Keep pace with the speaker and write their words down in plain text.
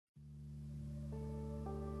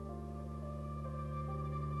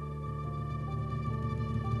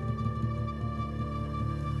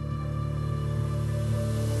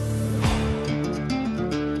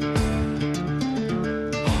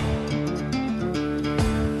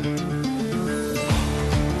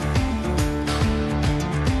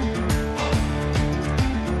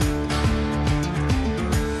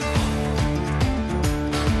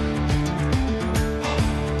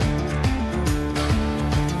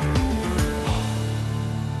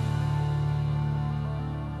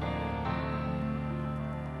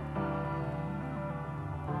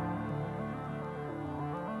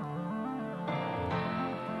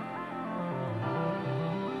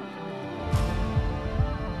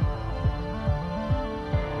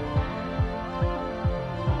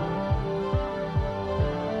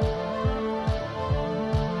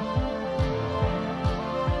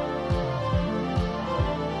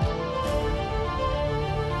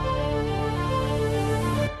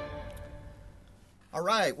All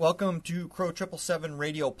right, welcome to Crow777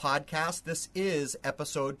 Radio Podcast. This is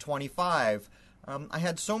episode 25. I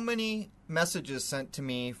had so many messages sent to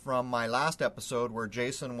me from my last episode where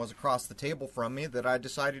Jason was across the table from me that I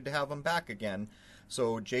decided to have him back again.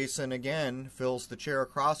 So Jason again fills the chair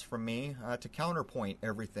across from me to counterpoint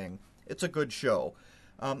everything. It's a good show.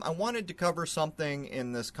 I wanted to cover something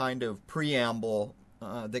in this kind of preamble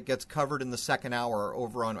that gets covered in the second hour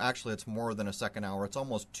over on, actually it's more than a second hour, it's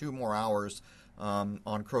almost 2 more hours on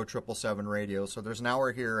Crow777 Radio. So there's an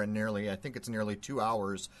hour here and I think it's nearly 2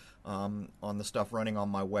 hours on the stuff running on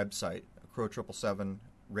my website,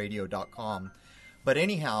 Crow777radio.com. But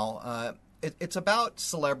anyhow, it's about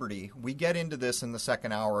celebrity. We get into this in the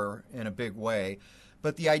second hour in a big way.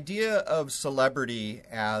 But the idea of celebrity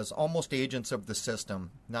as almost agents of the system,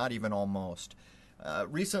 not even almost.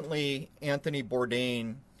 Recently, Anthony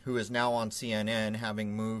Bourdain, who is now on CNN,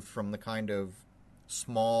 having moved from the kind of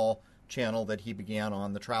small channel that he began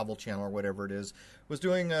on, the Travel Channel or whatever it is, was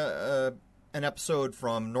doing an episode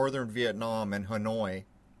from northern Vietnam and Hanoi.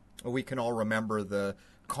 We can all remember the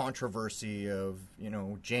controversy of,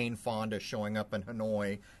 Jane Fonda showing up in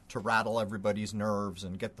Hanoi to rattle everybody's nerves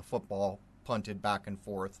and get the football punted back and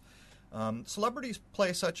forth. Celebrities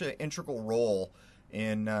play such an integral role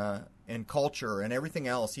in culture and everything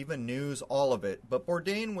else, even news, all of it. But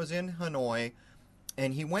Bourdain was in Hanoi,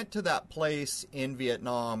 and he went to that place in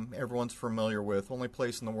Vietnam everyone's familiar with, only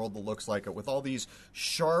place in the world that looks like it, with all these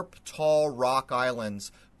sharp, tall rock islands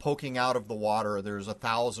poking out of the water. There's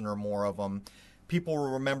 1,000 or more of them. People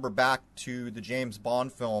will remember back to the James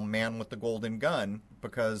Bond film Man with the Golden Gun,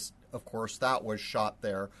 because, of course, that was shot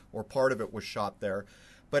there, or part of it was shot there.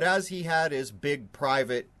 But as he had his big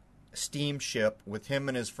private steamship with him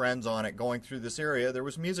and his friends on it going through this area, there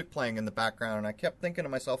was music playing in the background, and I kept thinking to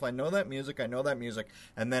myself, I know that music, and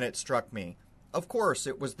then it struck me. Of course,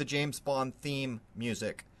 it was the James Bond theme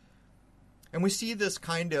music. And we see this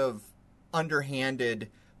kind of underhanded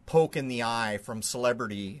poke in the eye from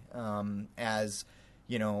celebrity as,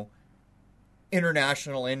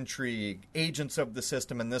 international intrigue, agents of the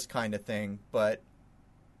system, and this kind of thing. But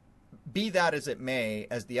be that as it may,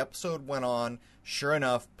 as the episode went on, sure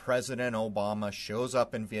enough, President Obama shows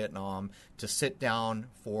up in Vietnam to sit down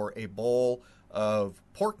for a bowl of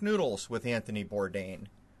pork noodles with Anthony Bourdain.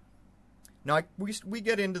 Now, we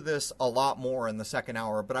get into this a lot more in the second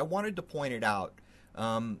hour, but I wanted to point it out.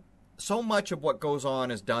 So much of what goes on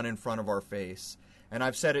is done in front of our face, and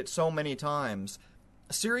I've said it so many times.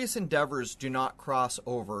 Serious endeavors do not cross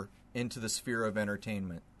over into the sphere of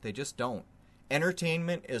entertainment. They just don't.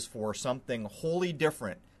 Entertainment is for something wholly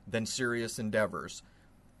different than serious endeavors.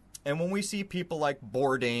 And when we see people like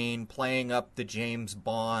Bourdain playing up the James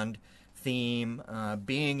Bond theme,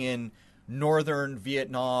 being in northern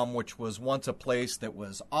Vietnam, which was once a place that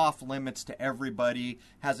was off limits to everybody,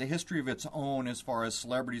 has a history of its own as far as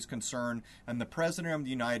celebrity is concerned, and the President of the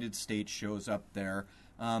United States shows up there,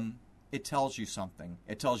 it tells you something.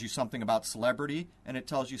 It tells you something about celebrity, and it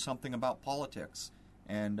tells you something about politics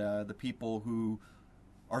and the people who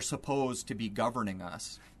are supposed to be governing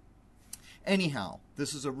us. Anyhow,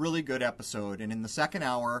 this is a really good episode, and in the second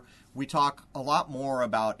hour, we talk a lot more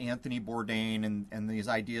about Anthony Bourdain and these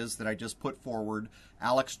ideas that I just put forward.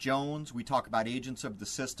 Alex Jones, we talk about agents of the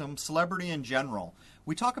system, celebrity in general.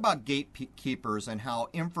 We talk about gatekeepers and how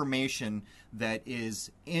information that is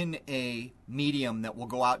in a medium that will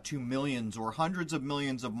go out to millions or hundreds of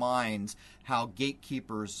millions of minds, how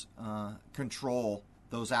gatekeepers control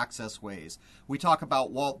those access ways. We talk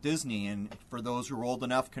about Walt Disney, and for those who are old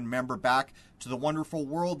enough can remember back to the wonderful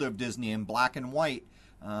world of Disney in black and white,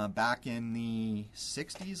 back in the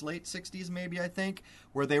 60s, late 60s maybe, I think,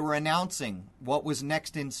 where they were announcing what was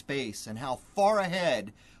next in space and how far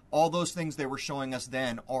ahead all those things they were showing us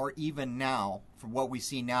then are even now for what we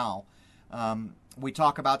see now. We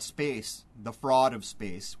talk about space, the fraud of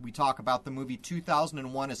space. We talk about the movie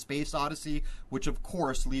 2001: A Space Odyssey, which of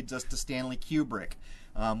course leads us to Stanley Kubrick.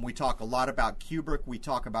 We talk a lot about Kubrick. We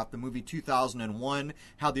talk about the movie 2001,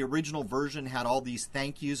 how the original version had all these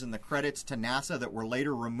thank yous in the credits to NASA that were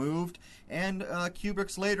later removed, and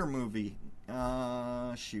Kubrick's later movie.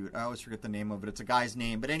 I always forget the name of it. It's a guy's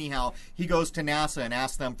name. But anyhow, he goes to NASA and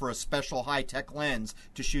asks them for a special high-tech lens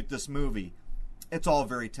to shoot this movie. It's all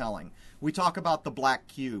very telling. We talk about the black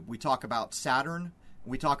cube. We talk about Saturn.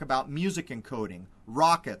 We talk about music encoding,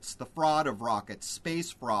 rockets, the fraud of rockets,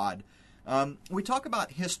 space fraud. We talk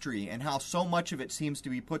about history and how so much of it seems to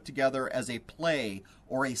be put together as a play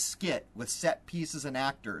or a skit with set pieces and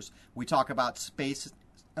actors. We talk about SpaceX,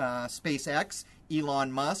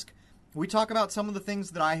 Elon Musk. We talk about some of the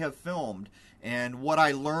things that I have filmed and what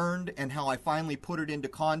I learned and how I finally put it into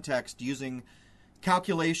context using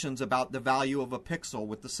calculations about the value of a pixel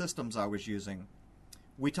with the systems I was using.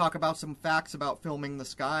 We talk about some facts about filming the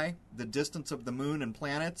sky, the distance of the moon and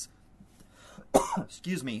planets,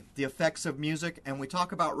 excuse me, the effects of music, and we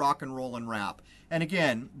talk about rock and roll and rap. And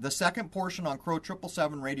again, the second portion on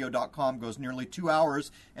crow777radio.com goes nearly 2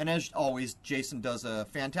 hours, and as always, Jason does a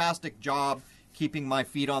fantastic job keeping my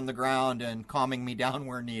feet on the ground and calming me down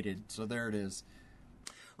where needed. So there it is.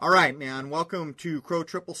 All right, man. Welcome to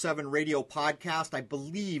Crow777 Radio Podcast. I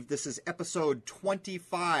believe this is episode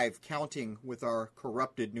 25, counting with our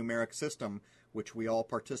corrupted numeric system, which we all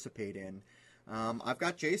participate in. I've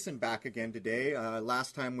got Jason back again today.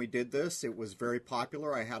 Last time we did this, it was very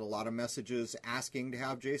popular. I had a lot of messages asking to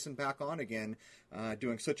have Jason back on again,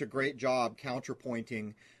 doing such a great job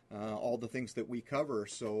counterpointing all the things that we cover.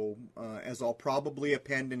 So as I'll probably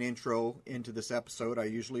append an intro into this episode, I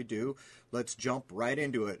usually do, let's jump right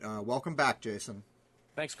into it. Welcome back, Jason.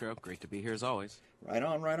 Thanks, Crow. Great to be here as always. Right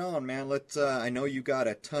on, man. Let's. I know you got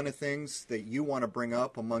a ton of things that you want to bring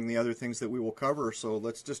up among the other things that we will cover, so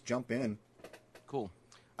let's just jump in. Cool.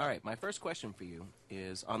 All right, my first question for you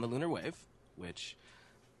is on the lunar wave, which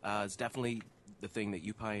is definitely the thing that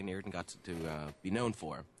you pioneered and got to be known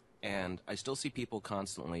for. And I still see people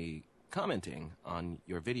constantly commenting on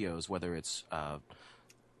your videos, whether it's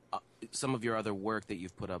some of your other work that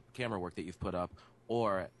you've put up, camera work that you've put up,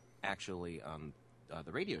 or actually on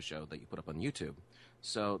the radio show that you put up on YouTube.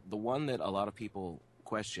 So the one that a lot of people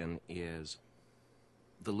question is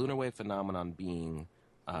the lunar wave phenomenon being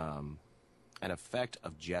an effect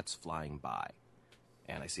of jets flying by.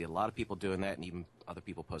 And I see a lot of people doing that and even other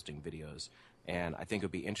people posting videos. And I think it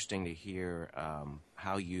would be interesting to hear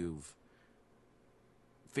how you've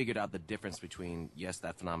figured out the difference between, yes,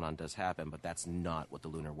 that phenomenon does happen, but that's not what the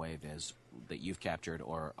lunar wave is that you've captured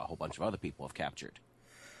or a whole bunch of other people have captured.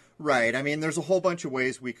 Right. I mean, there's a whole bunch of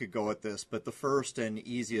ways we could go at this, but the first and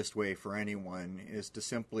easiest way for anyone is to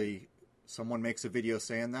simply, someone makes a video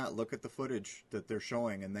saying that, look at the footage that they're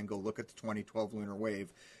showing, and then go look at the 2012 lunar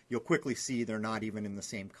wave. You'll quickly see they're not even in the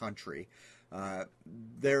same country.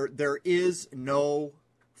 There is no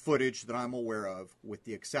footage that I'm aware of, with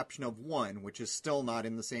the exception of one, which is still not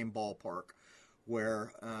in the same ballpark,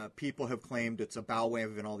 where people have claimed it's a bow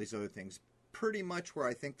wave and all these other things. Pretty much where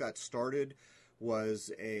I think that started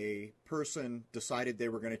was a person decided they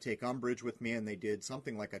were going to take umbrage with me, and they did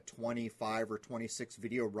something like a 25 or 26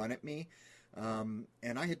 video run at me. And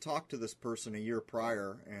I had talked to this person a year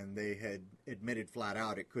prior, and they had admitted flat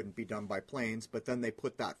out it couldn't be done by planes, but then they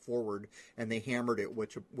put that forward, and they hammered it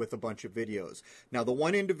with a bunch of videos. Now, the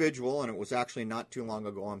one individual, and it was actually not too long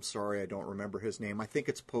ago, I'm sorry, I don't remember his name. I think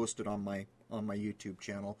it's posted on my YouTube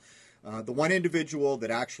channel. The one individual that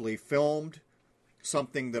actually filmed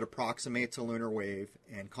something that approximates a lunar wave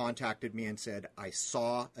and contacted me and said, I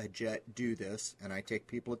saw a jet do this, and I take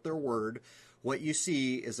people at their word. What you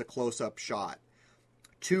see is a close-up shot.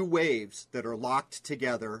 Two waves that are locked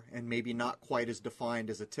together and maybe not quite as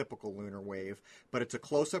defined as a typical lunar wave, but it's a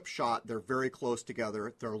close-up shot. They're very close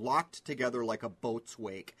together. They're locked together like a boat's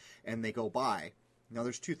wake, and they go by. Now,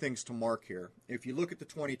 there's two things to mark here. If you look at the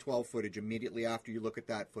 2012 footage, immediately after you look at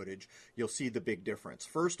that footage, you'll see the big difference.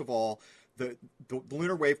 First of all, the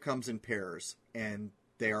lunar wave comes in pairs, and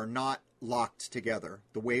they are not locked together.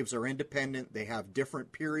 The waves are independent. They have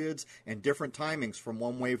different periods and different timings from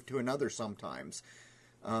one wave to another sometimes.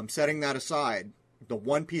 Setting that aside, the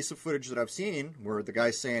one piece of footage that I've seen where the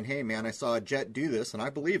guy's saying, hey, man, I saw a jet do this, and I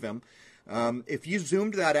believe him. If you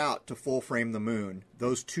zoomed that out to full frame the moon,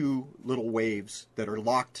 those two little waves that are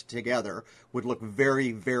locked together would look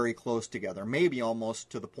very, very close together, maybe almost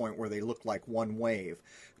to the point where they look like one wave.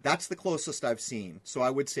 That's the closest I've seen. So I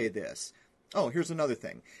would say this. Oh, here's another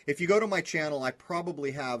thing. If you go to my channel, I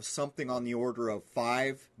probably have something on the order of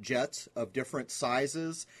 5 jets of different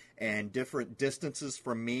sizes and different distances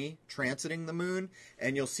from me transiting the moon,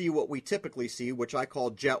 and you'll see what we typically see, which I call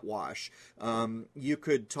jet wash. You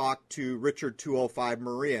could talk to Richard 205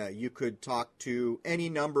 Maria. You could talk to any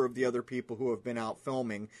number of the other people who have been out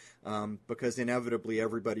filming, because inevitably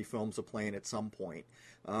everybody films a plane at some point.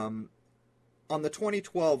 On the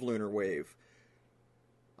 2012 lunar wave,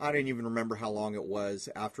 I didn't even remember how long it was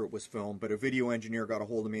after it was filmed, but a video engineer got a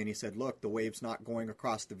hold of me and he said, look, the wave's not going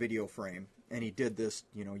across the video frame. And he did this,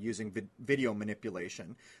 using video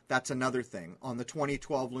manipulation. That's another thing. On the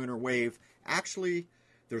 2012 lunar wave, actually,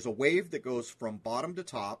 there's a wave that goes from bottom to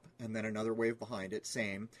top and then another wave behind it,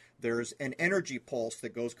 same. There's an energy pulse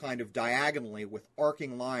that goes kind of diagonally with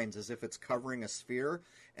arcing lines as if it's covering a sphere.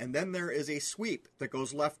 And then there is a sweep that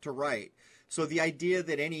goes left to right. So the idea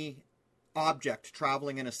that any object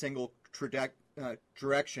traveling in a single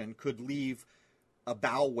direction could leave a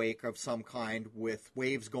bow wake of some kind with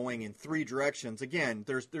waves going in 3 directions. Again,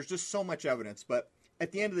 there's just so much evidence, but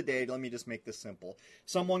at the end of the day, let me just make this simple.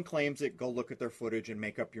 Someone claims it, go look at their footage and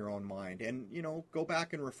make up your own mind. And, go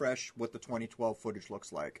back and refresh what the 2012 footage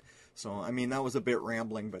looks like. So, I mean, that was a bit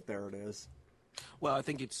rambling, but there it is. Well, I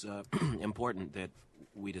think it's important that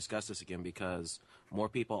we discuss this again because more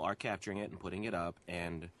people are capturing it and putting it up,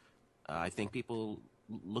 and I think people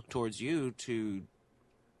look towards you to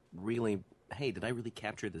really, hey, did I really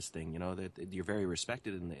capture this thing? That you're very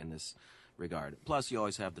respected in this regard. Plus, you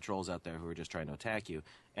always have the trolls out there who are just trying to attack you.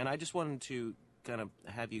 And I just wanted to kind of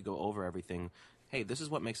have you go over everything. Hey, this is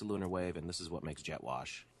what makes a lunar wave, and this is what makes jet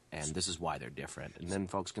wash, and this is why they're different. And then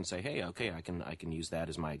folks can say, hey, okay, I can use that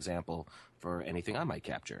as my example for anything I might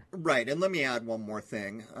capture. Right, and let me add one more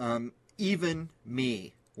thing. Even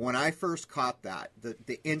me, when I first caught that,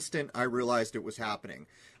 the instant I realized it was happening,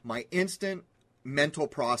 my instant mental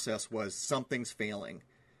process was something's failing.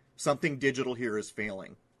 Something digital here is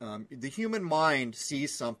failing. The human mind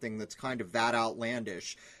sees something that's kind of that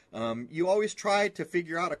outlandish. You always try to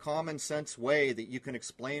figure out a common sense way that you can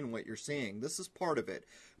explain what you're seeing. This is part of it.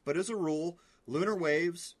 But as a rule, lunar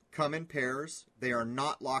waves come in pairs. They are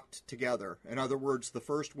not locked together. In other words, the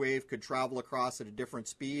first wave could travel across at a different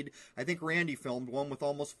speed. I think Randy filmed one with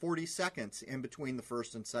almost 40 seconds in between the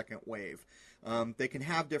first and second wave. They can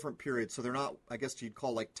have different periods, so they're not, I guess you'd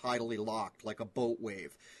call like tidally locked, like a boat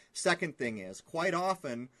wave. Second thing is, quite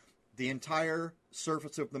often, the entire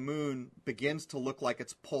surface of the moon begins to look like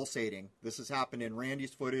it's pulsating. This has happened in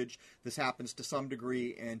Randy's footage. This happens to some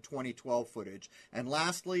degree in 2012 footage. And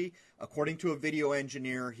lastly, according to a video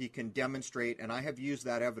engineer, he can demonstrate, and I have used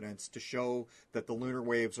that evidence to show that the lunar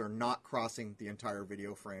waves are not crossing the entire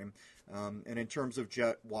video frame. And in terms of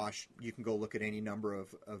jet wash, you can go look at any number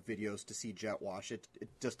of videos to see jet wash. It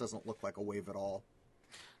just doesn't look like a wave at all.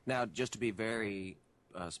 Now, just to be very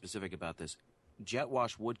specific about this, jet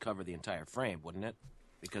wash would cover the entire frame, wouldn't it?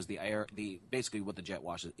 Because the air, basically what the jet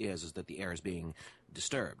wash is that the air is being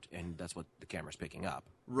disturbed, and that's what the camera's picking up.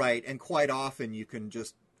 Right, and quite often you can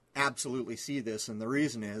just absolutely see this, and the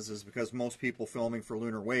reason is because most people filming for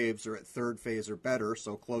lunar waves are at third phase or better,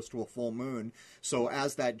 so close to a full moon. So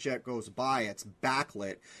as that jet goes by, it's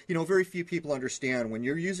backlit. Very few people understand when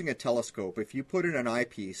you're using a telescope, if you put in an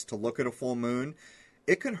eyepiece to look at a full moon,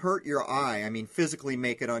 it can hurt your eye. I mean, physically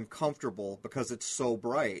make it uncomfortable because it's so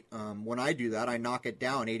bright. When I do that, I knock it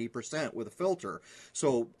down 80% with a filter.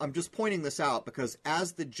 So I'm just pointing this out because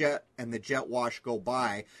as the jet and the jet wash go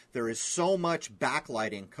by, there is so much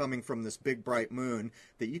backlighting coming from this big bright moon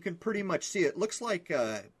that you can pretty much see it. It looks like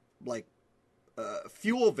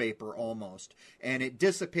fuel vapor almost, and it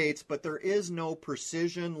dissipates, but there is no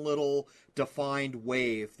precision little defined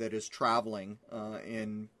wave that is traveling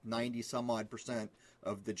in 90 some odd percent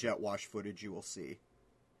of the jet wash footage you will see.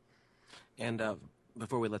 And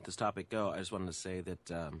before we let this topic go, I just wanted to say that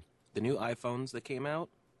the new iPhones that came out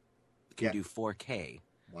can do 4K.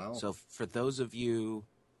 Wow. So for those of you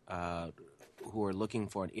who are looking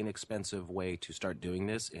for an inexpensive way to start doing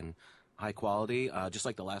this in high quality, just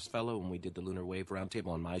like the last fellow when we did the Lunar Wave Roundtable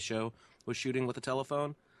on my show was shooting with a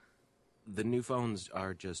telephone, the new phones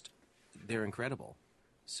are they're incredible.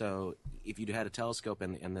 So if you had a telescope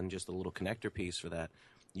and then just a little connector piece for that,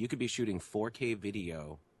 you could be shooting 4K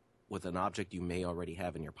video with an object you may already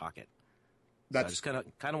have in your pocket. So I just kind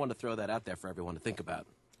of want to throw that out there for everyone to think about.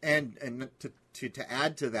 And to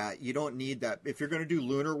add to that, you don't need that. If you're going to do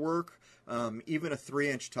lunar work, even a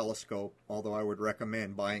 3-inch telescope, although I would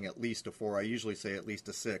recommend buying at least a 4, I usually say at least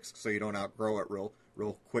a 6, so you don't outgrow it real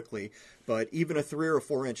quickly. But even a 3 or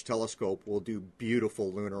 4-inch telescope will do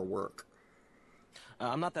beautiful lunar work.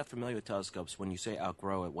 I'm not that familiar with telescopes. When you say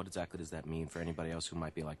outgrow it, what exactly does that mean for anybody else who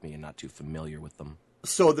might be like me and not too familiar with them?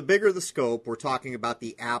 So the bigger the scope, we're talking about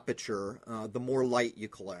the aperture, the more light you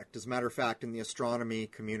collect. As a matter of fact, in the astronomy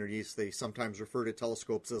communities, they sometimes refer to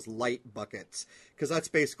telescopes as light buckets, because that's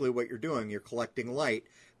basically what you're doing. You're collecting light.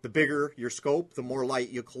 The bigger your scope, the more light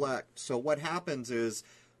you collect. So what happens is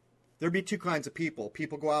there'd be two kinds of people.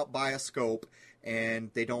 People go out, buy a scope, and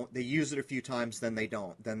they use it a few times, then they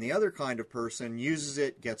don't. Then the other kind of person uses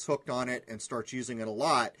it, gets hooked on it, and starts using it a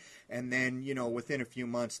lot. And then, within a few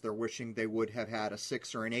months, they're wishing they would have had a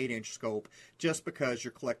 6 or an 8-inch scope just because you're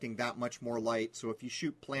collecting that much more light. So if you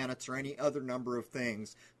shoot planets or any other number of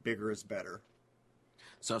things, bigger is better.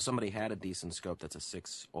 So if somebody had a decent scope that's a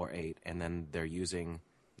 6 or 8, and then they're using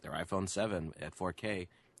their iPhone 7 at 4K,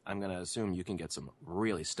 I'm going to assume you can get some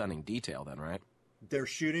really stunning detail then, right? They're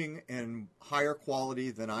shooting in higher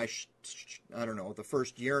quality than I don't know, the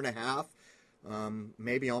first year and a half.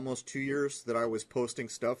 maybe almost 2 years that I was posting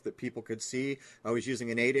stuff that people could see. I was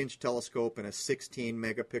using an 8-inch telescope and a 16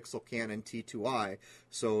 megapixel Canon T2i.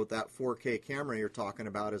 So that 4K camera you're talking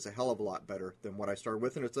about is a hell of a lot better than what I started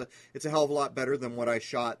with, and it's a hell of a lot better than what I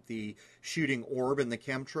shot the shooting orb in the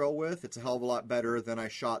chemtrail with. It's a hell of a lot better than I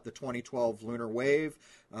shot the 2012 lunar wave,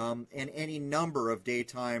 and any number of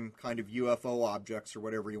daytime kind of UFO objects or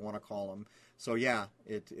whatever you want to call them. So yeah,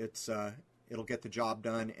 it'll get the job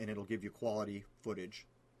done, and it'll give you quality footage.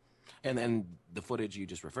 And then the footage you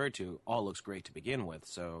just referred to all looks great to begin with.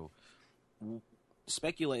 So,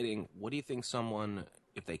 speculating, what do you think someone,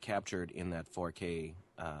 if they captured in that 4K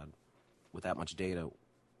with that much data,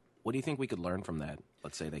 what do you think we could learn from that?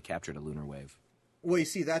 Let's say they captured a lunar wave. Well, you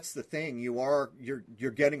see, that's the thing. You're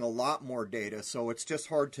getting a lot more data, so it's just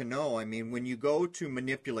hard to know. I mean, when you go to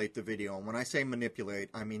manipulate the video, and when I say manipulate,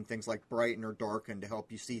 I mean things like brighten or darken to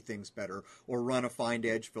help you see things better, or run a find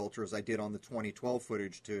edge filter, as I did on the 2012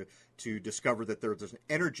 footage to discover that there's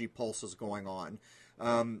energy pulses going on.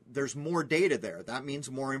 There's more data there. That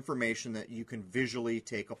means more information that you can visually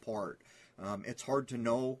take apart. It's hard to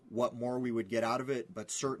know what more we would get out of it, but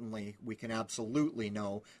certainly we can absolutely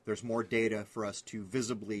know there's more data for us to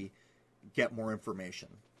visibly get more information.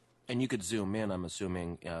 And you could zoom in, I'm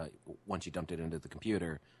assuming, once you dumped it into the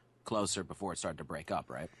computer, closer before it started to break up,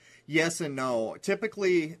 right? Yes and no.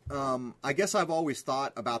 Typically, I guess I've always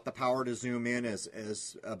thought about the power to zoom in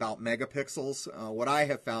as about megapixels. What I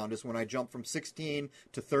have found is when I jump from 16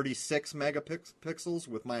 to 36 megapixels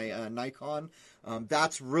with my Nikon,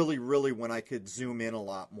 that's really when I could zoom in a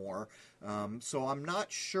lot more. So I'm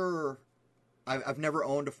not sure. I've never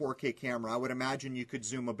owned a 4K camera. I would imagine you could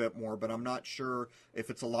zoom a bit more, but I'm not sure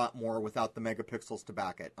if it's a lot more without the megapixels to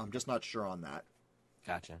back it. I'm just not sure on that.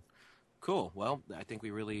 Gotcha. Cool. Well, I think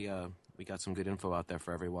we really we got some good info out there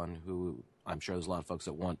for everyone who I'm sure there's a lot of folks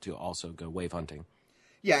that want to also go wave hunting.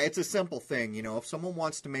 Yeah, it's a simple thing. You know, if someone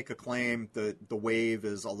wants to make a claim that the wave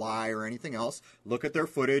is a lie or anything else, look at their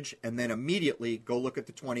footage and then immediately go look at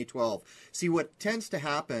the 2012. See, what tends to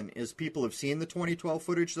happen is people have seen the 2012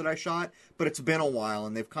 footage that I shot, but it's been a while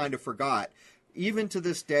and they've kind of forgot. Even to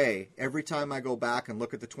this day, every time I go back and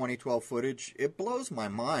look at the 2012 footage, it blows my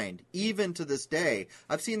mind. Even to this day,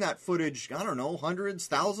 I've seen that footage, I don't know, hundreds,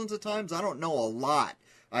 thousands of times. I don't know, a lot.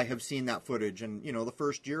 I have seen that footage. And, you know, the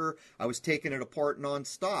first year I was taking it apart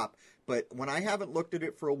nonstop. But when I haven't looked at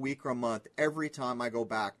it for a week or a month, every time I go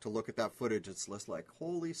back to look at that footage, it's just like,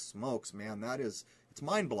 holy smokes, man, it's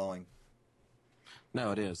mind-blowing.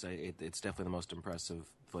 No, it is. It's definitely the most impressive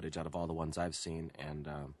footage out of all the ones I've seen. And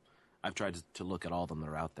I've tried to look at all of them that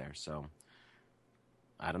are out there. So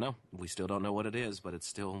I don't know. We still don't know what it is, but it's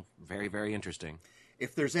still very, very interesting.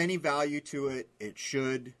 If there's any value to it, it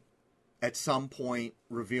should at some point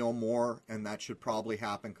reveal more, and that should probably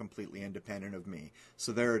happen completely independent of me.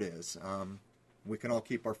 So there it is. We can all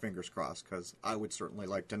keep our fingers crossed, because I would certainly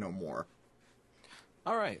like to know more.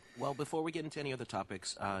 All right. Well, before we get into any other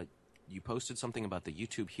topics, you posted something about the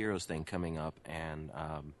YouTube Heroes thing coming up, and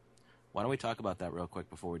why don't we talk about that real quick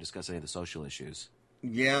before we discuss any of the social issues?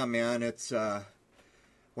 Yeah, man, it's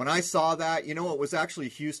when I saw that, you know, it was actually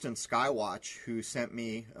Houston Skywatch who sent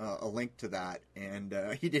me a link to that, and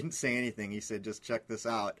he didn't say anything. He said, just check this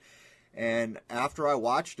out. And after I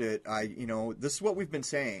watched it, this is what we've been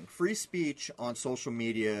saying. Free speech on social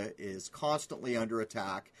media is constantly under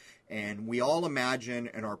attack, and we all imagine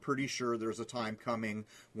and are pretty sure there's a time coming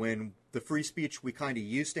when the free speech we kind of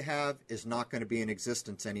used to have is not going to be in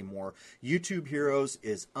existence anymore. YouTube Heroes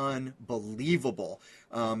is unbelievable.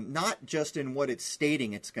 Not just in what it's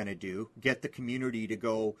stating it's going to do, get the community to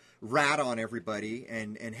go rat on everybody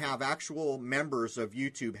and have actual members of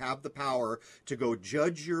YouTube have the power to go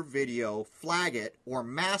judge your video, flag it, or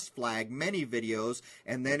mass flag many videos,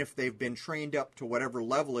 and then if they've been trained up to whatever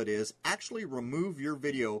level it is, actually remove your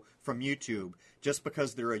video from YouTube just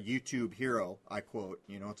because they're a YouTube hero, I quote.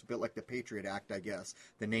 You know, it's a bit like the Patriot Act, I guess,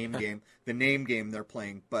 the name game they're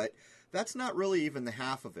playing. But that's not really even the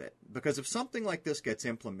half of it, because if something like this gets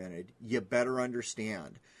implemented, you better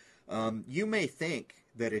understand. You may think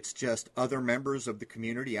that it's just other members of the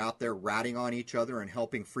community out there ratting on each other and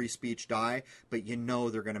helping free speech die, but you know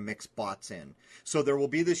they're going to mix bots in. So there will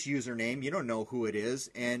be this username, you don't know who it is,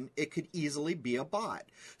 and it could easily be a bot.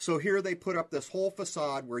 So here they put up this whole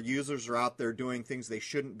facade where users are out there doing things they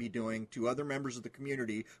shouldn't be doing to other members of the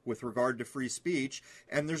community with regard to free speech,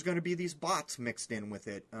 and there's going to be these bots mixed in with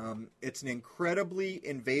it. It's an incredibly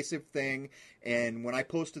invasive thing, and when I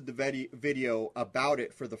posted the video about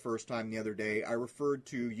it for the first time the other day, I referred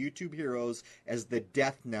to YouTube Heroes as the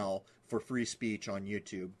death knell for free speech on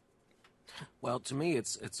YouTube. Well, to me,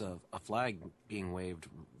 it's a flag being waved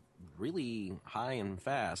really high and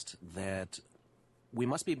fast that we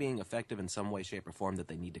must be being effective in some way, shape, or form, that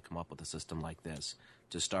they need to come up with a system like this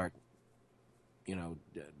to start,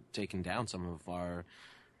 taking down some of our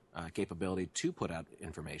capability to put out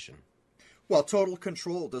information. Well, total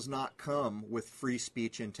control does not come with free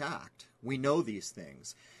speech intact. We know these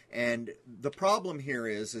things. And the problem here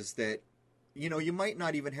is that, you might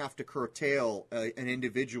not even have to curtail an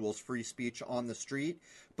individual's free speech on the street,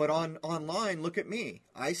 but online, look at me.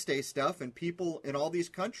 I say stuff and people in all these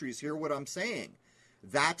countries hear what I'm saying.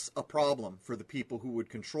 That's a problem for the people who would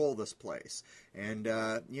control this place. And,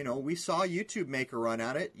 we saw YouTube make a run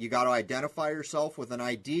at it. You got to identify yourself with an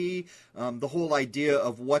ID, the whole idea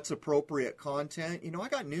of what's appropriate content. I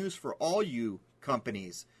got news for all you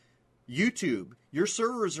companies. YouTube, your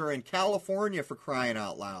servers are in California, for crying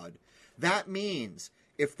out loud. That means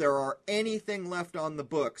if there are anything left on the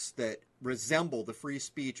books that resemble the free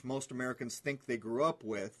speech most Americans think they grew up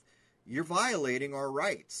with, you're violating our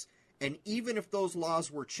rights. And even if those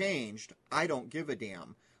laws were changed, I don't give a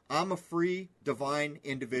damn. I'm a free, divine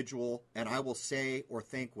individual, and I will say or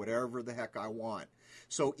think whatever the heck I want.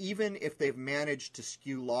 So even if they've managed to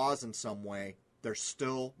skew laws in some way, they're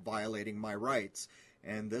still violating my rights.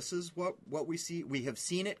 And this is what we see. We have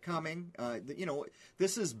seen it coming.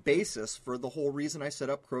 This is basis for the whole reason I set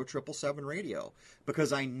up Crow 777 Radio,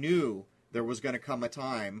 because I knew there was going to come a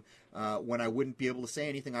time when I wouldn't be able to say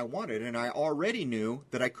anything I wanted, and I already knew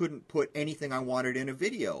that I couldn't put anything I wanted in a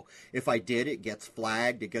video. If I did, it gets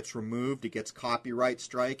flagged, it gets removed, it gets copyright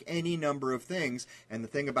strike, any number of things. And the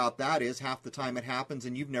thing about that is half the time it happens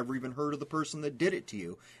and you've never even heard of the person that did it to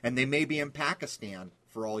you. And they may be in Pakistan,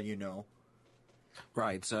 for all you know.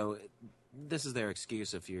 Right, so this is their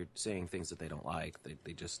excuse if you're saying things that they don't like.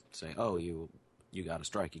 They just say, oh, you got a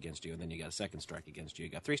strike against you, and then you got a second strike against you.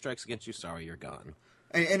 You got 3 strikes against you, sorry, you're gone.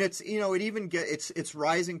 And it's, it even it's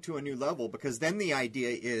rising to a new level, because then the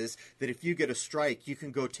idea is that if you get a strike, you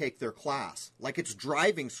can go take their class. Like it's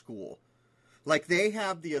driving school. Like they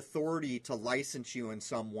have the authority to license you in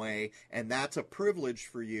some way, and that's a privilege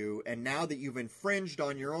for you. And now that you've infringed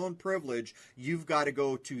on your own privilege, you've got to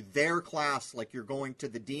go to their class like you're going to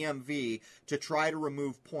the DMV to try to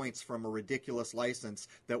remove points from a ridiculous license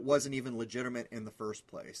that wasn't even legitimate in the first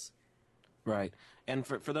place. Right. And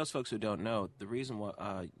for those folks who don't know, the reason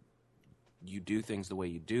why you do things the way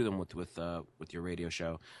you do them with your radio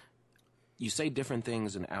show, you say different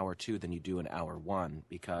things in hour 2 than you do in hour 1,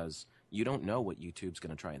 because you don't know what YouTube's going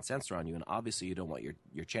to try and censor on you, and obviously you don't want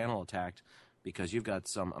your channel attacked because you've got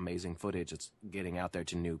some amazing footage that's getting out there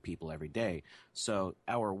to new people every day. So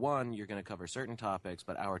hour 1, you're going to cover certain topics,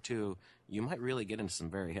 but hour 2, you might really get into some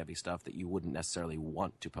very heavy stuff that you wouldn't necessarily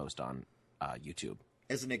want to post on YouTube.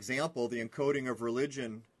 As an example, the Encoding of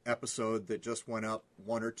Religion episode that just went up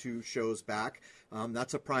 1 or 2 shows back,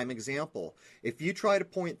 that's a prime example. If you try to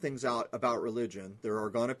point things out about religion, there are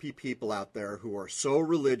going to be people out there who are so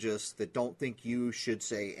religious that don't think you should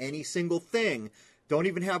say any single thing, don't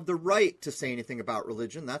even have the right to say anything about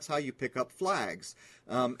religion. That's how you pick up flags.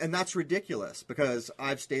 And that's ridiculous, because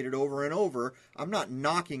I've stated over and over, I'm not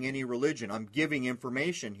knocking any religion. I'm giving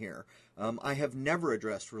information here. I have never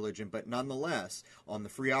addressed religion, but nonetheless, on the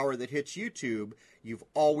free hour that hits YouTube, you've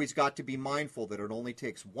always got to be mindful that it only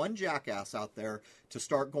takes one jackass out there to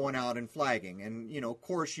start going out and flagging. And, of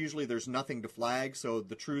course, usually there's nothing to flag, so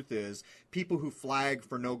the truth is, people who flag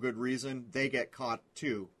for no good reason, they get caught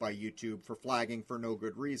too by YouTube for flagging for no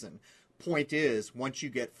good reason. Point is, once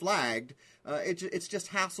you get flagged, it's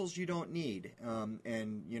just hassles you don't need.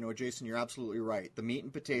 And, Jason, you're absolutely right. The meat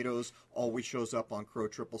and potatoes always shows up on Crow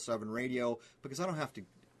 777 Radio, because I don't have to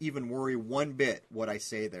even worry one bit what I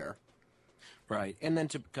say there. Right. And then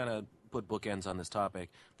to kind of put bookends on this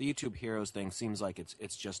topic, the YouTube Heroes thing seems like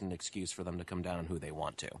it's just an excuse for them to come down on who they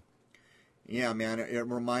want to. Yeah, man, it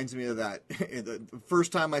reminds me of that. The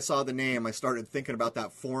first time I saw the name, I started thinking about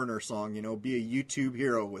that Foreigner song, be a YouTube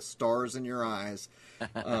hero with stars in your eyes.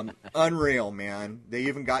 Unreal, man. They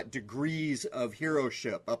even got degrees of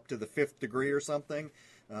heroship, up to the 5th degree or something.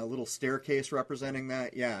 A little staircase representing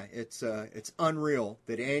that. Yeah, it's unreal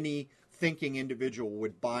that any thinking individual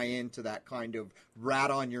would buy into that kind of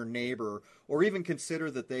rat on your neighbor, or even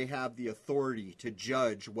consider that they have the authority to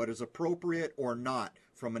judge what is appropriate or not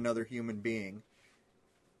from another human being.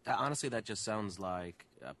 Honestly, that just sounds like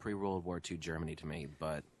pre-World War II Germany to me,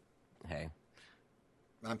 but hey.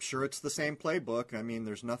 I'm sure it's the same playbook. I mean,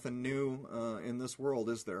 there's nothing new in this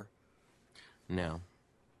world, is there? No.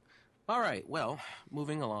 All right, well,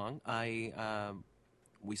 moving along,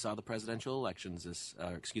 we saw the presidential elections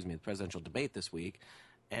the presidential debate this week,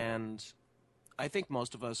 and I think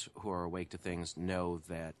most of us who are awake to things know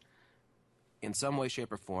that in some way,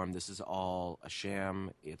 shape, or form, this is all a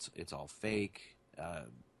sham. It's all fake.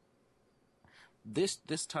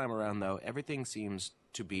 This time around, though, everything seems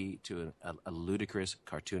to be to a ludicrous,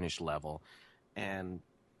 cartoonish level, and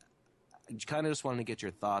I kind of just wanted to get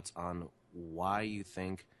your thoughts on why you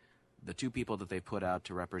think the two people that they put out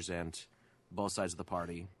to represent both sides of the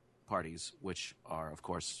parties, which are, of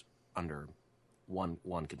course, under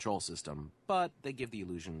one control system, but they give the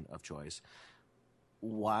illusion of choice.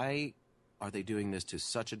 Why are they doing this to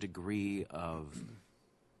such a degree of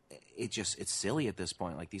it's silly at this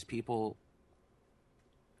point? Like, these people,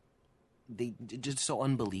 they just so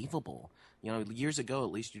unbelievable. You know, years ago,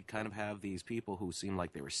 at least you'd kind of have these people who seemed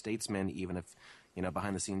like they were statesmen, even if, you know,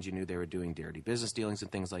 behind the scenes you knew they were doing dirty business dealings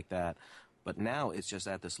and things like that. But now it's just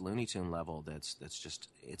at this Looney Tune level that's just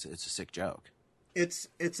it's a sick joke.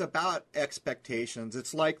 It's about expectations.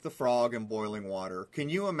 It's like the frog in boiling water. Can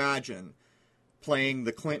you imagine playing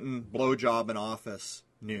the Clinton blowjob in office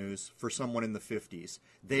news for someone in the 50s?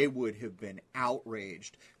 They would have been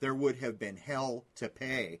outraged. There would have been hell to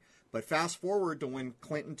pay. But fast forward to when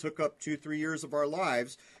Clinton took up 2-3 years of our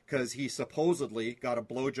lives because he supposedly got a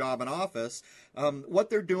blowjob in office. What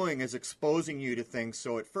they're doing is exposing you to things.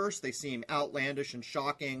 So at first they seem outlandish and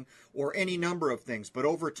shocking or any number of things. But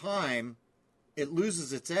over time, it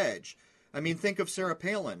loses its edge. I mean, think of Sarah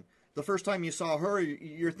Palin. The first time you saw her,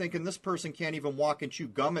 you're thinking this person can't even walk and chew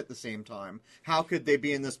gum at the same time. How could they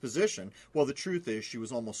be in this position? Well, the truth is she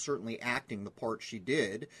was almost certainly acting the part she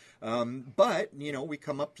did. But, you know, we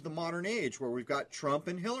come up to the modern age where we've got Trump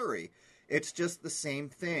and Hillary. It's just the same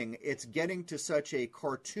thing. It's getting to such a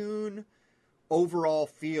cartoon overall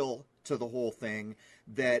feel to the whole thing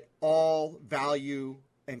that all value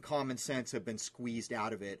and common sense have been squeezed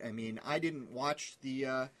out of it. I mean, I didn't watch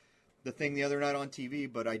the thing the other night on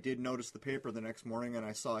TV, but I did notice the paper the next morning, and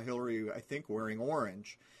I saw Hillary, I think, wearing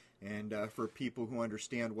orange. And for people who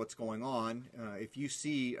understand what's going on, if you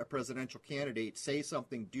see a presidential candidate say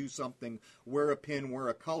something, do something, wear a pin, wear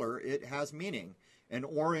a color, it has meaning. And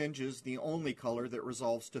orange is the only color that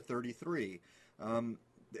resolves to 33.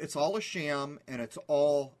 It's all a sham, and it's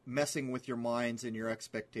all messing with your minds and your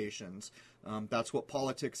expectations. That's what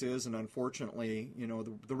politics is, and unfortunately, you know,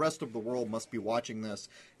 the rest of the world must be watching this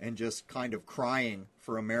and just kind of crying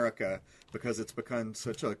for America because it's become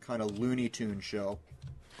such a kind of Looney Tune show.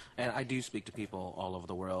 And I do speak to people all over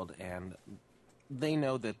the world, and they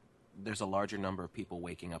know that there's a larger number of people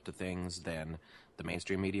waking up to things than the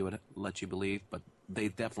mainstream media would let you believe, but they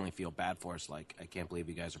definitely feel bad for us. Like, I can't believe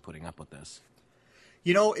you guys are putting up with this.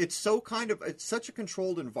 You know, it's such a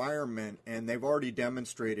controlled environment, and they've already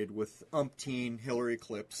demonstrated with umpteen Hillary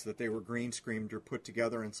clips that they were green screened or put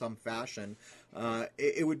together in some fashion.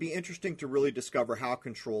 It would be interesting to really discover how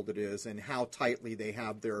controlled it is and how tightly they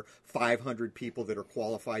have their 500 people that are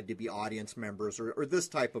qualified to be audience members or this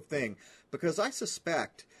type of thing, because I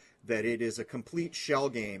suspect that it is a complete shell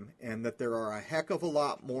game and that there are a heck of a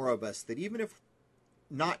lot more of us that, even if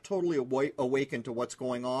not totally awakened to what's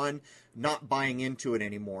going on, not buying into it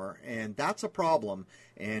anymore. And that's a problem.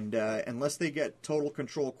 And unless they get total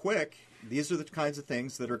control quick, these are the kinds of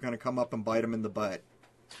things that are going to come up and bite them in the butt.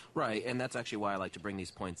 Right, and that's actually why I like to bring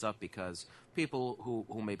these points up, because people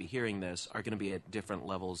who may be hearing this are going to be at different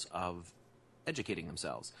levels of educating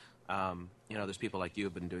themselves. You know, there's people like you who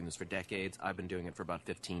have been doing this for decades. I've been doing it for about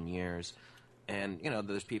 15 years. And, you know,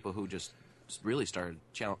 there's people who just really started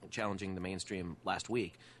challenging the mainstream last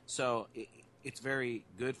week. So it's very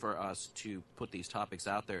good for us to put these topics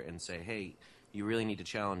out there and say, hey, you really need to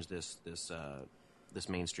challenge this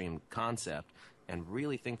mainstream concept and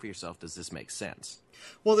really think for yourself, does this make sense?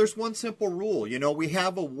 Well, there's one simple rule. You know, we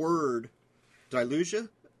have a word. Did I lose you?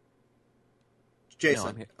 Jason. No,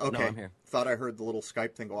 I'm here. Okay. No, I'm here. Thought I heard the little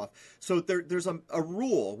Skype thing go off. So there's a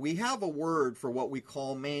rule. We have a word for what we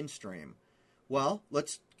call mainstream. Well,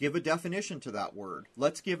 let's give a definition to that word.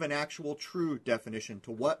 Let's give an actual true definition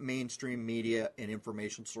to what mainstream media and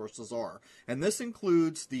information sources are. And this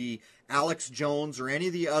includes the Alex Jones or any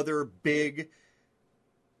of the other big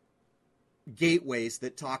gateways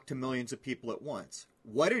that talk to millions of people at once.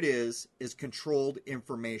 What it is controlled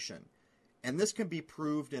information. And this can be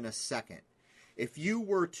proved in a second. If you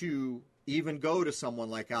were to even go to someone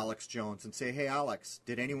like Alex Jones and say, hey, Alex,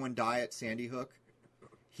 did anyone die at Sandy Hook?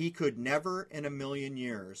 He could never in a million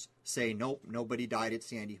years say, nope, nobody died at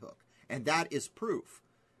Sandy Hook. And that is proof.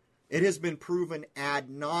 It has been proven ad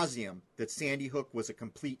nauseum that Sandy Hook was a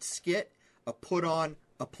complete skit, a put-on,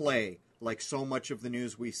 a play, like so much of the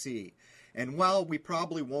news we see. And while we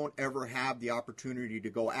probably won't ever have the opportunity to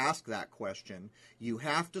go ask that question, you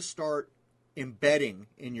have to start embedding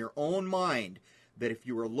in your own mind that if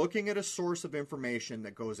you are looking at a source of information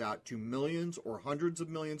that goes out to millions or hundreds of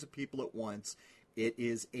millions of people at once, it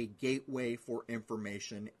is a gateway for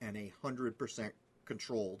information and 100%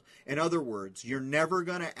 controlled. In other words, you're never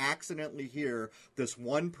going to accidentally hear this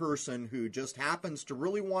one person who just happens to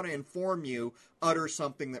really want to inform you utter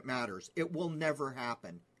something that matters. It will never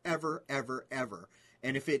happen. Ever, ever, ever.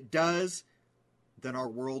 And if it does, then our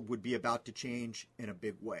world would be about to change in a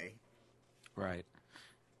big way. Right.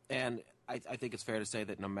 And I think it's fair to say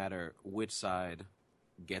that no matter which side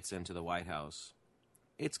gets into the White House,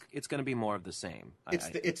 it's going to be more of the same.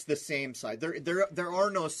 It's the same side. There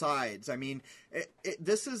are no sides. I mean,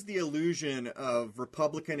 this is the illusion of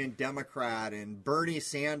Republican and Democrat, and Bernie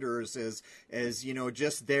Sanders is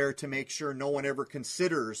just there to make sure no one ever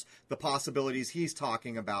considers the possibilities he's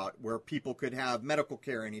talking about, where people could have medical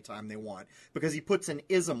care anytime they want, because he puts an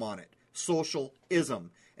ism on it, social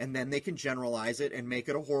ism. And then they can generalize it and make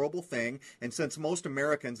it a horrible thing. And since most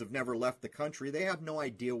Americans have never left the country, they have no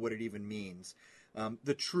idea what it even means.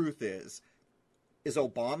 The truth is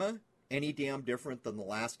Obama any damn different than the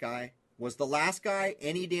last guy? Was the last guy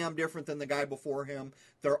any damn different than the guy before him?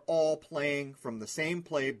 They're all playing from the same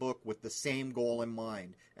playbook with the same goal in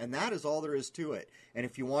mind. And that is all there is to it. And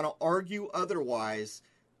if you want to argue otherwise,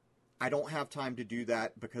 I don't have time to do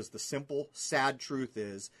that, because the simple, sad truth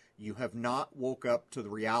is you have not woke up to the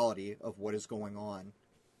reality of what is going on.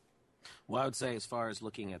 Well, I would say, as far as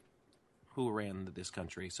looking at who ran this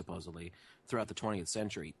country, supposedly, throughout the 20th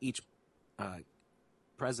century, each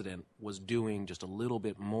president was doing just a little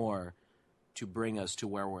bit more to bring us to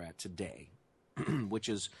where we're at today, which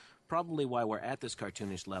is probably why we're at this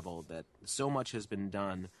cartoonish level, that so much has been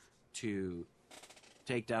done to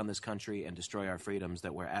take down this country and destroy our freedoms,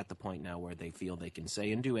 that we're at the point now where they feel they can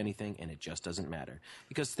say and do anything, and it just doesn't matter.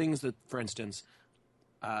 Because things that, for instance,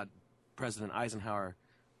 President Eisenhower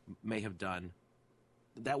may have done,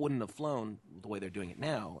 that wouldn't have flown the way they're doing it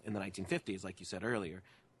now in the 1950s, like you said earlier.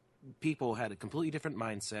 People had a completely different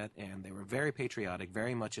mindset, and they were very patriotic,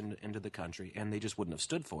 very much into the country, and they just wouldn't have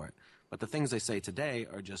stood for it. But the things they say today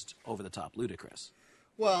are just over-the-top ludicrous.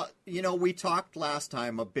 Well, we talked last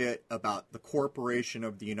time a bit about the Corporation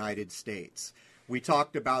of the United States. We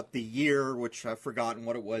talked about the year, which I've forgotten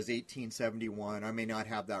what it was, 1871. I may not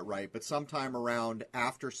have that right, but sometime around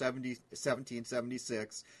after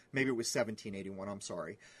 1776, maybe it was 1781, I'm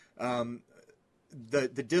sorry.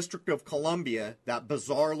 The District of Columbia, that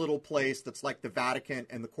bizarre little place that's like the Vatican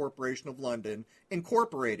and the Corporation of London,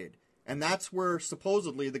 incorporated. And that's where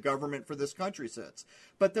supposedly the government for this country sits.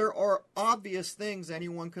 But there are obvious things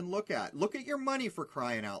anyone can look at. Look at your money, for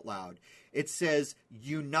crying out loud. It says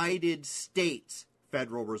United States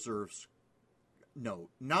Federal Reserve note,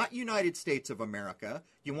 not United States of America.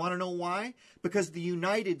 You want to know why? Because the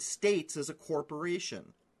United States is a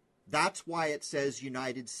corporation. That's why it says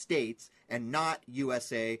United States and not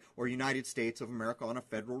USA or United States of America on a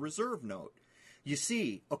Federal Reserve note. You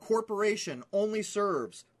see, a corporation only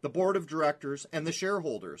serves the board of directors and the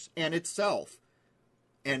shareholders and itself.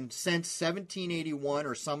 And since 1781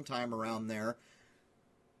 or sometime around there,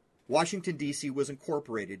 Washington, D.C. was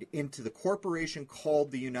incorporated into the corporation called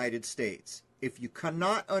the United States. If you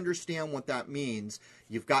cannot understand what that means,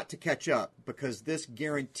 you've got to catch up, because this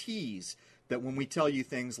guarantees that when we tell you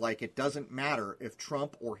things like it doesn't matter if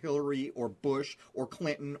Trump or Hillary or Bush or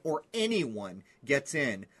Clinton or anyone gets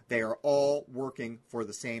in, they are all working for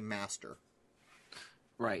the same master.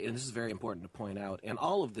 Right, and this is very important to point out. And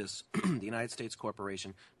all of this, the United States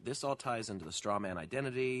Corporation, this all ties into the straw man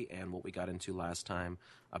identity and what we got into last time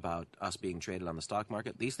about us being traded on the stock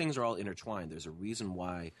market. These things are all intertwined. There's a reason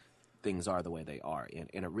why things are the way they are. And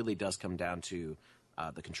it really does come down to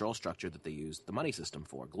the control structure that they use the money system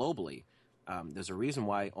for globally. There's a reason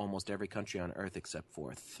why almost every country on Earth, except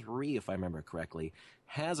for 3, if I remember correctly,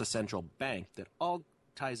 has a central bank that all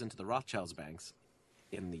ties into the Rothschilds banks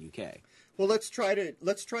in the UK. Well, let's try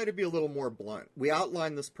to be a little more blunt. We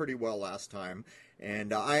outlined this pretty well last time,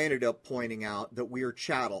 and I ended up pointing out that we are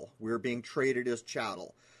chattel. We are being traded as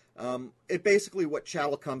chattel. It basically, what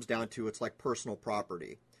chattel comes down to, it's like personal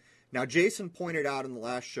property. Now, Jason pointed out in the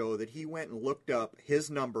last show that he went and looked up his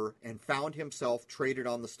number and found himself traded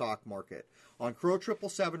on the stock market. On Crow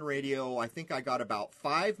 777 Radio, I think I got about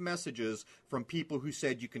 5 messages from people who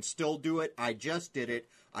said, you can still do it. I just did it.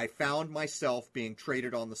 I found myself being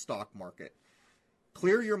traded on the stock market.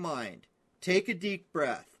 Clear your mind. Take a deep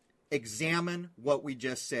breath. Examine what we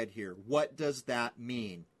just said here. What does that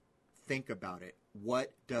mean? Think about it.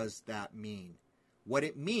 What does that mean? What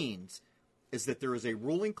it means is that there is a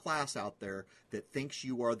ruling class out there that thinks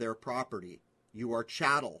you are their property. You are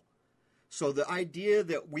chattel. So the idea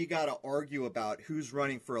that we got to argue about who's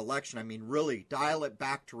running for election, I mean, really dial it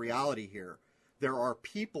back to reality here. There are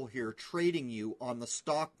people here trading you on the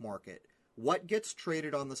stock market. What gets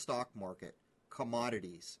traded on the stock market?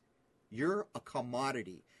 Commodities. You're a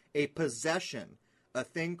commodity, a possession, a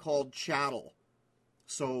thing called chattel.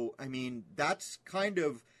 So, I mean, that's kind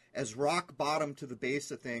of as rock bottom to the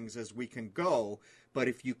base of things as we can go. But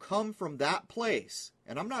if you come from that place,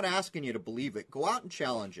 and I'm not asking you to believe it, go out and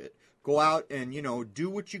challenge it. Go out and, do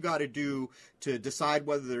what you got to do to decide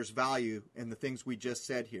whether there's value in the things we just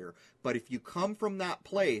said here. But if you come from that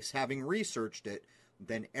place, having researched it,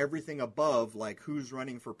 then everything above, like who's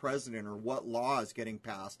running for president or what law is getting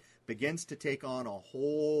passed, begins to take on a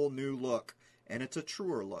whole new look. And it's a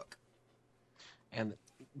truer look. And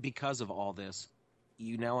because of all this,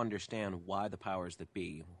 you now understand why the powers that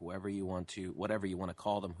be, whatever you want to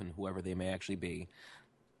call them, and whoever they may actually be,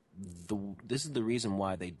 this is the reason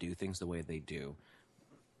why they do things the way they do.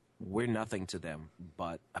 We're nothing to them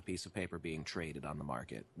but a piece of paper being traded on the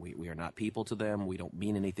market. We are not people to them. We don't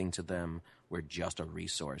mean anything to them. We're just a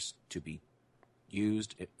resource to be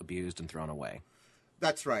used, abused, and thrown away.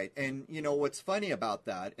 That's right. And, what's funny about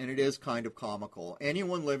that, and it is kind of comical,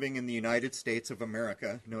 anyone living in the United States of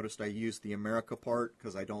America, noticed I used the America part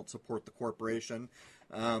because I don't support the corporation.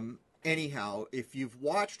 Anyhow, if you've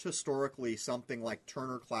watched historically something like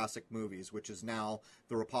Turner Classic Movies, which is now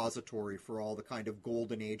the repository for all the kind of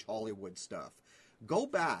golden age Hollywood stuff, go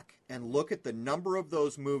back and look at the number of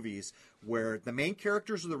those movies where the main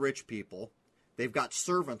characters are the rich people, they've got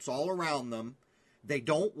servants all around them, they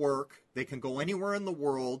don't work, they can go anywhere in the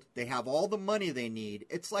world, they have all the money they need.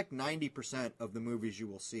 It's like 90% of the movies you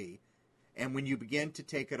will see. And when you begin to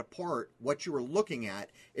take it apart, what you are looking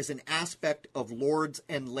at is an aspect of lords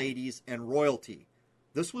and ladies and royalty.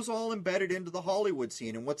 This was all embedded into the Hollywood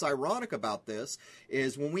scene. And what's ironic about this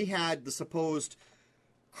is when we had the supposed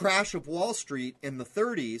crash of Wall Street in the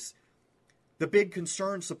 30s, the big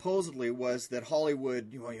concern supposedly was that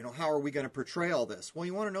Hollywood, how are we going to portray all this? Well,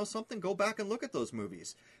 you want to know something? Go back and look at those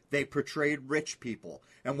movies. They portrayed rich people.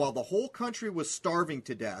 And while the whole country was starving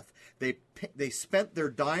to death, they spent their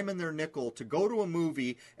dime and their nickel to go to a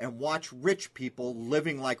movie and watch rich people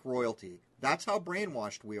living like royalty. That's how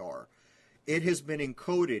brainwashed we are. It has been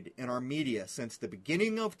encoded in our media since the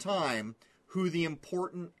beginning of time who the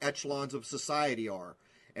important echelons of society are.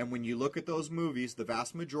 And when you look at those movies, the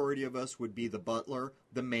vast majority of us would be the butler,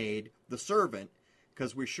 the maid, the servant,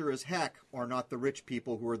 because we sure as heck are not the rich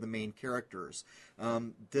people who are the main characters.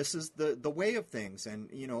 This is the way of things. And,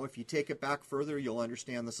 if you take it back further, you'll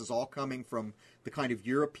understand this is all coming from the kind of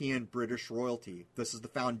European British royalty. This is the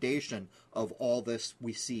foundation of all this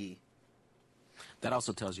we see. That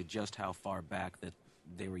also tells you just how far back that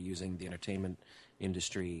they were using the entertainment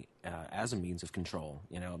industry as a means of control.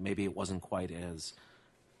 Maybe it wasn't quite as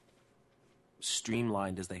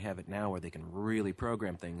streamlined as they have it now, where they can really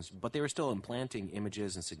program things, but they were still implanting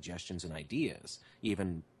images and suggestions and ideas,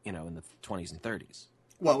 even in the 20s and 30s.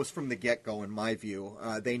 Well, it was from the get-go, in my view.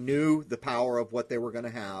 They knew the power of what they were going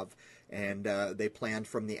to have, and they planned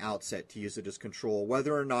from the outset to use it as control.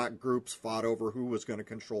 Whether or not groups fought over who was going to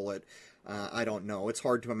control it, I don't know. It's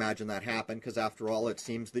hard to imagine that happen, because after all, it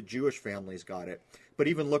seems that Jewish families got it. But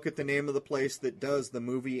even look at the name of the place that does the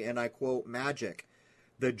movie, and I quote, magic.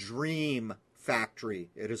 The Dream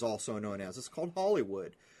Factory, it is also known as. It's called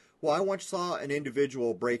Hollywood. Well, I once saw an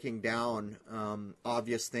individual breaking down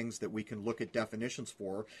obvious things that we can look at definitions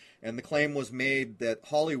for, and the claim was made that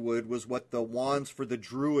Hollywood was what the wands for the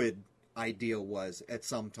Druid idea was at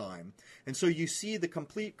some time. And so you see the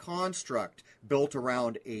complete construct built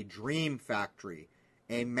around a dream factory,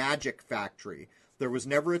 a magic factory. There was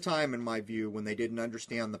never a time, in my view, when they didn't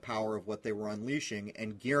understand the power of what they were unleashing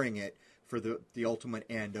and gearing it for the ultimate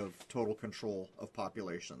end of total control of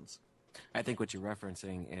populations. I think what you're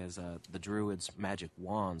referencing is the Druids' magic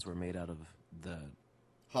wands were made out of the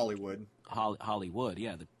Hollywood. Hollywood,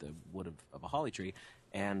 yeah, the wood of a holly tree.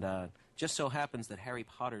 And just so happens that Harry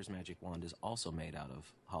Potter's magic wand is also made out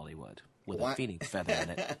of Hollywood, with a phoenix feather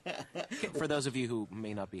in it. For those of you who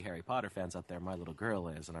may not be Harry Potter fans out there, my little girl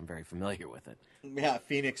is, and I'm very familiar with it. Yeah,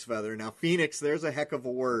 phoenix feather. Now, phoenix, there's a heck of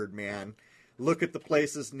a word, man. Look at the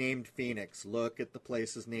places named Phoenix. Look at the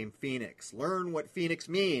places named Phoenix. Learn what Phoenix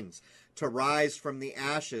means, to rise from the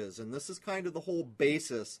ashes. And this is kind of the whole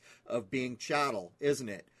basis of being chattel, isn't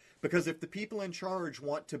it? Because if the people in charge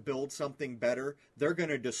want to build something better, they're going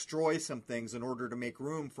to destroy some things in order to make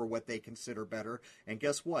room for what they consider better. And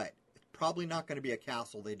guess what? probably not going to be a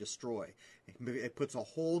castle they destroy. It puts a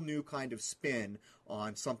whole new kind of spin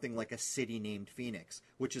on something like a city named Phoenix,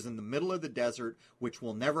 which is in the middle of the desert, which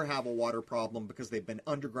will never have a water problem because they've been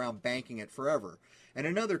underground banking it forever. And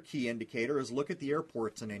another key indicator is look at the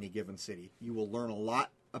airports in any given city. You will learn a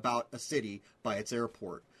lot about a city by its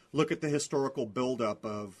airport. Look at the historical buildup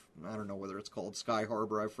of, I don't know whether it's called Sky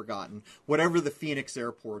Harbor, I've forgotten, whatever the Phoenix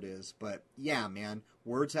airport is. But yeah, man,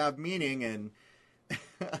 words have meaning, and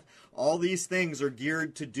all these things are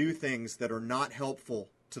geared to do things that are not helpful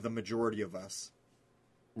to the majority of us.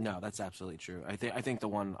 No, that's absolutely true. I think the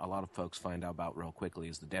one a lot of folks find out about real quickly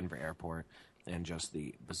is the Denver airport and just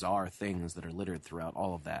the bizarre things that are littered throughout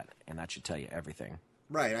all of that, and that should tell you everything.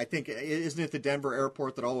 Right. I think, isn't it the Denver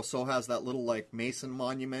airport that also has that little, like, Mason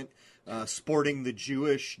monument sporting the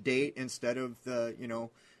Jewish date instead of the, you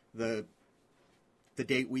know, the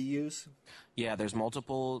date we use? Yeah, there's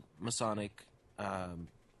multiple Masonic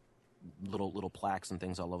little plaques and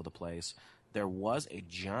things all over the place. There was a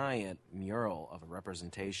giant mural of a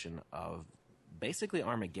representation of basically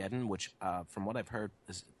Armageddon, which, from what I've heard,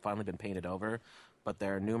 has finally been painted over. But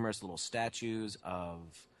there are numerous little statues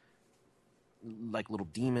of, like, little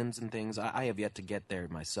demons and things. I have yet to get there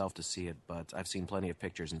myself to see it, but I've seen plenty of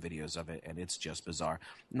pictures and videos of it, and it's just bizarre.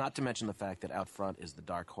 Not to mention the fact that out front is the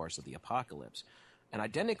Dark Horse of the Apocalypse, an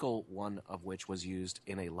identical one of which was used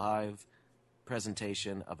in a live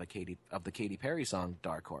presentation of the Katy Perry song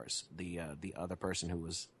Dark Horse. The other person who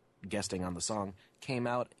was guesting on the song came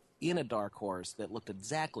out in a Dark Horse that looked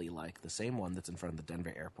exactly like the same one that's in front of the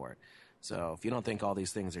Denver airport. So if you don't think all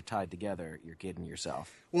these things are tied together, you're kidding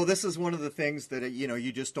yourself. Well, this is one of the things that, you know,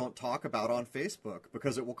 you just don't talk about on Facebook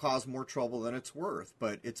because it will cause more trouble than it's worth.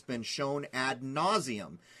 But it's been shown ad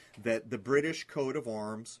nauseum that the British coat of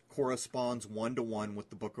arms corresponds 1-to-1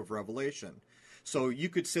 with the Book of Revelation. So you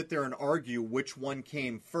could sit there and argue which one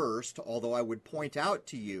came first, although I would point out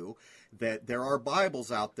to you that there are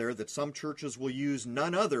Bibles out there that some churches will use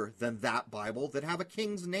none other than that Bible that have a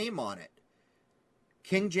king's name on it.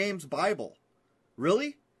 King James Bible.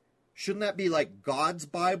 Really? Shouldn't that be like God's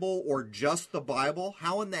Bible or just the Bible?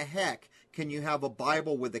 How in the heck can you have a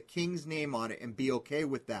Bible with a king's name on it and be okay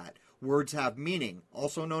with that? Words have meaning,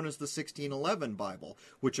 also known as the 1611 Bible,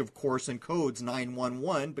 which of course encodes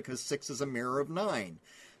 911 because 6 is a mirror of 9.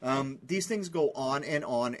 These things go on and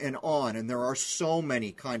on and on, and there are so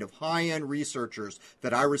many kind of high-end researchers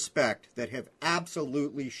that I respect that have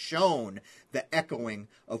absolutely shown the echoing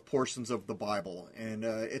of portions of the Bible, and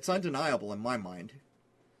it's undeniable in my mind.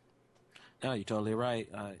 No, you're totally right,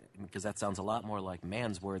 because that sounds a lot more like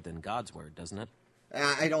man's word than God's word, doesn't it?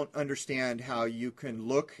 I don't understand how you can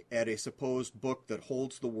look at a supposed book that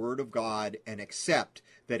holds the Word of God and accept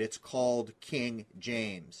that it's called King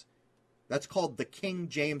James. That's called the King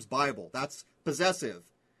James Bible. That's possessive.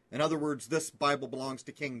 In other words, this Bible belongs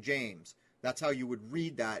to King James. That's how you would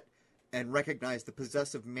read that and recognize the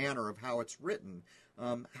possessive manner of how it's written.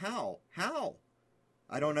 How?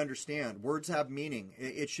 I don't understand. Words have meaning.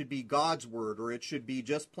 It should be God's word, or it should be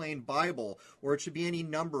just plain Bible, or it should be any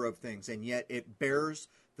number of things, and yet it bears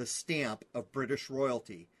the stamp of British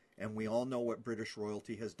royalty, and we all know what British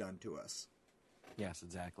royalty has done to us. Yes,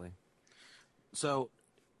 exactly. So,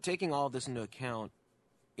 taking all this into account,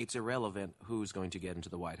 it's irrelevant who's going to get into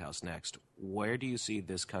the White House next. Where do you see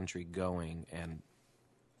this country going, and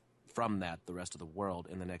from that, the rest of the world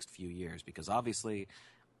in the next few years? Because obviously,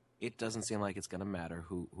 it doesn't seem like it's going to matter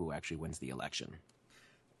who actually wins the election.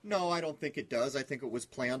 No, I don't think it does. I think it was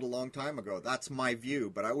planned a long time ago. That's my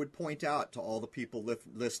view. But I would point out to all the people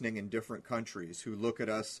listening in different countries who look at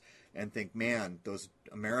us and think, man, those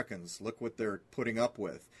Americans, look what they're putting up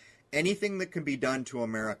with. Anything that can be done to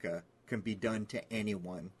America can be done to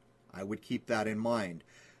anyone. I would keep that in mind.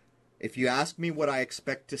 If you ask me what I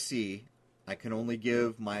expect to see, I can only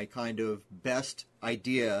give my kind of best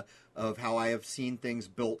idea of how I have seen things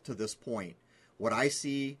built to this point. What I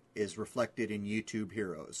see is reflected in YouTube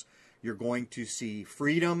heroes. You're going to see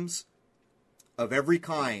freedoms of every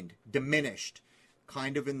kind diminished,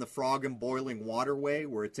 kind of in the frog and boiling water way,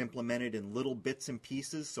 where it's implemented in little bits and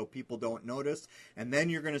pieces so people don't notice. And then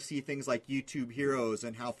you're going to see things like YouTube heroes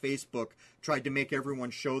and how Facebook tried to make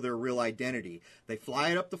everyone show their real identity. They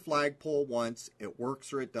fly it up the flagpole once, it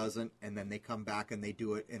works or it doesn't, and then they come back and they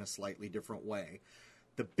do it in a slightly different way.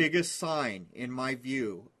 The biggest sign, in my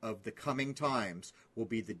view, of the coming times will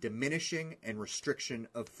be the diminishing and restriction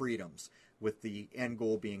of freedoms, with the end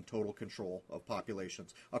goal being total control of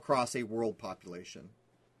populations across a world population.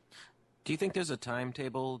 Do you think there's a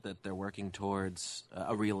timetable that they're working towards,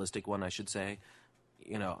 a realistic one, I should say?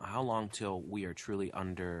 You know, how long till we are truly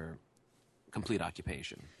under complete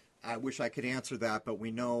occupation? I wish I could answer that, but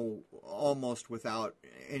we know almost without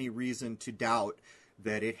any reason to doubt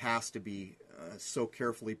that it has to be so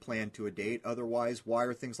carefully planned to a date. Otherwise, why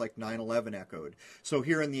are things like 9/11 echoed? So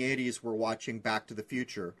here in the 80s, we're watching Back to the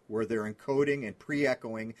Future, where they're encoding and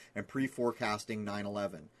pre-echoing and pre-forecasting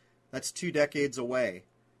 9/11. That's 2 decades away,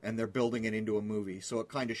 and they're building it into a movie. So it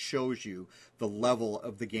kind of shows you the level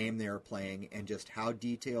of the game they're playing and just how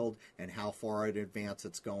detailed and how far in advance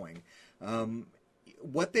it's going.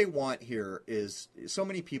 What they want here is, so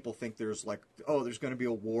many people think there's like, oh, there's going to be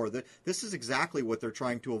a war. This is exactly what they're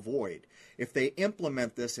trying to avoid. If they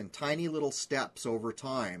implement this in tiny little steps over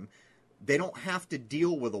time, they don't have to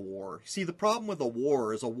deal with a war. See, the problem with a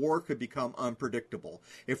war is a war could become unpredictable.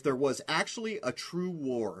 If there was actually a true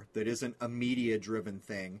war that isn't a media-driven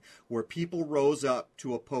thing, where people rose up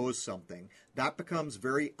to oppose something, that becomes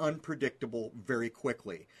very unpredictable very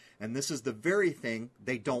quickly. And this is the very thing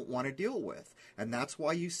they don't want to deal with. And that's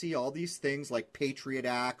why you see all these things like Patriot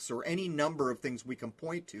Acts or any number of things we can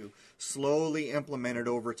point to slowly implemented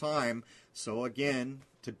over time. So again,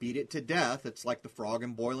 to beat it to death, it's like the frog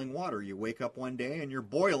in boiling water. You wake up one day and you're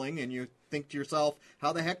boiling and you think to yourself,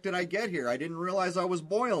 how the heck did I get here? I didn't realize I was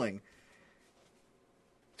boiling.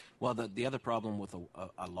 Well, the other problem with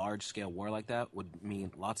a large-scale war like that would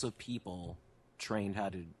mean lots of people trained how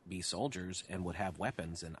to be soldiers and would have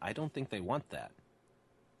weapons, and I don't think they want that.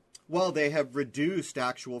 Well, they have reduced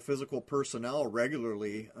actual physical personnel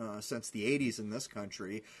regularly since the 80s in this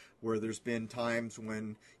country, where there's been times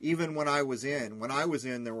when, even when I was in,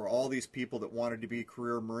 there were all these people that wanted to be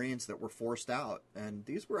career Marines that were forced out. And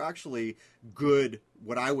these were actually good,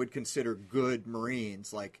 what I would consider good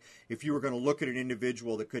Marines. Like, if you were going to look at an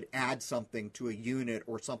individual that could add something to a unit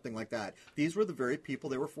or something like that, these were the very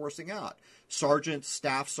people they were forcing out. Sergeants,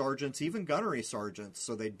 staff sergeants, even gunnery sergeants.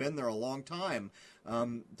 So they'd been there a long time.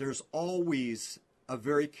 There's always a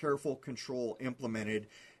very careful control implemented,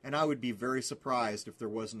 and I would be very surprised if there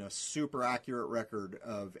wasn't a super accurate record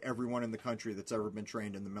of everyone in the country that's ever been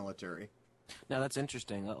trained in the military. Now, that's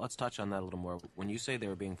interesting. Let's touch on that a little more. When you say they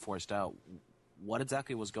were being forced out, what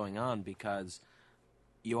exactly was going on? Because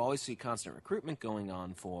you always see constant recruitment going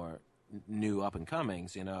on for new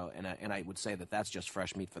up-and-comings, and I would say that that's just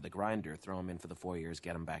fresh meat for the grinder. Throw them in for the 4 years,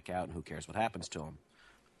 get them back out, and who cares what happens to them.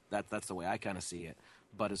 That's the way I kind of see it.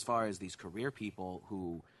 But as far as these career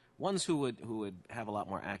people ones who would have a lot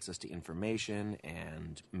more access to information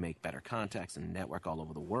and make better contacts and network all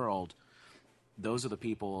over the world, those are the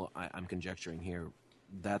people I'm conjecturing here.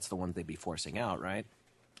 That's the ones they'd be forcing out, right?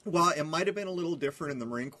 Well, it might have been a little different in the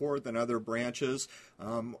Marine Corps than other branches.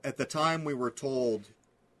 At the time, we were told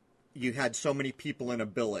you had so many people in a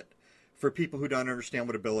billet. For people who don't understand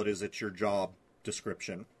what a billet is, it's your job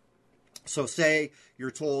description. So say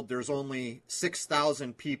you're told there's only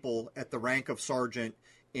 6,000 people at the rank of sergeant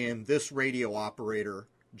in this radio operator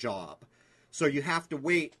job. So you have to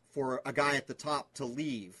wait for a guy at the top to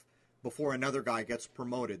leave before another guy gets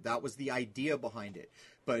promoted. That was the idea behind it.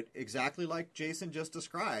 But exactly like Jason just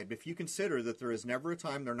described, if you consider that there is never a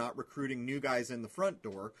time they're not recruiting new guys in the front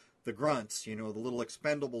door, the grunts, the little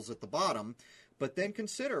expendables at the bottom, but then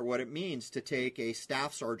consider what it means to take a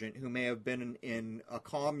staff sergeant who may have been in a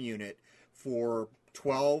comm unit for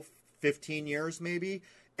 12, 15 years maybe,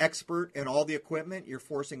 expert in all the equipment, you're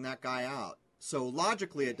forcing that guy out. So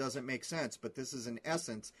logically it doesn't make sense, but this is in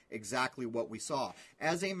essence exactly what we saw.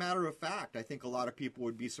 As a matter of fact, I think a lot of people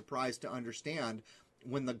would be surprised to understand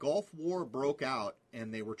when the Gulf War broke out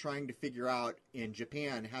and they were trying to figure out in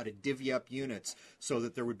Japan how to divvy up units so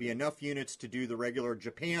that there would be enough units to do the regular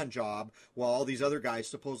Japan job while all these other guys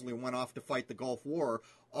supposedly went off to fight the Gulf War,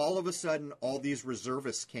 all of a sudden all these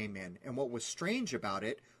reservists came in. And what was strange about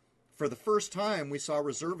it, for the first time we saw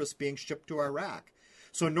reservists being shipped to Iraq.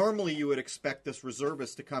 So normally you would expect this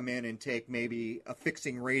reservist to come in and take maybe a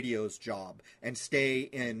fixing radios job and stay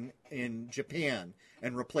in Japan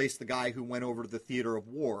and replace the guy who went over to the theater of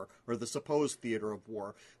war or the supposed theater of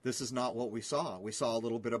war. This is not what we saw. We saw a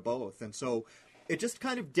little bit of both. And so it just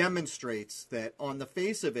kind of demonstrates that on the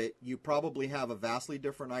face of it, you probably have a vastly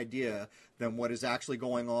different idea than what is actually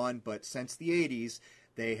going on. But since the 80s,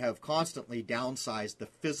 they have constantly downsized the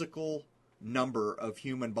physical number of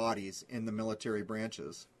human bodies in the military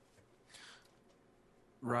branches.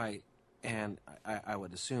 Right. And I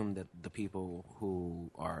would assume that the people who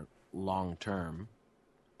are long-term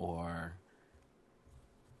or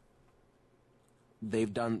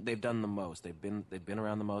they've done the most, they've been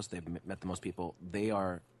around the most, they've met the most people, they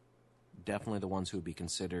are definitely the ones who would be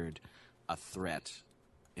considered a threat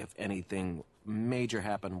if anything major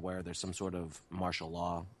happened where there's some sort of martial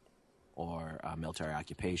law or military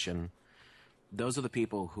occupation. those are the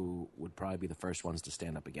people who would probably be the first ones to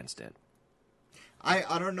stand up against it.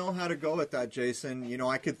 I don't know how to go with that, Jason. You know,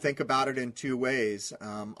 I could think about it in two ways.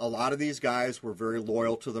 A lot of these guys were very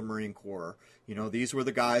loyal to the Marine Corps. You know, these were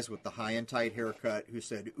the guys with the high and tight haircut who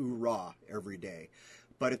said "oorah" every day.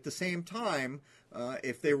 But at the same time,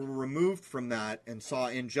 if they were removed from that and saw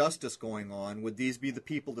injustice going on, would these be the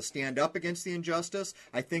people to stand up against the injustice?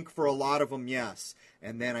 I think for a lot of them, yes.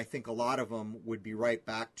 And then I think a lot of them would be right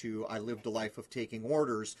back to, I lived a life of taking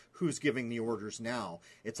orders. Who's giving the orders now?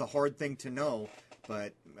 It's a hard thing to know.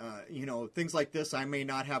 But, you know, things like this I may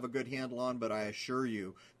not have a good handle on, but I assure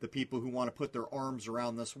you, the people who want to put their arms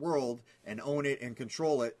around this world and own it and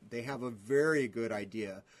control it, they have a very good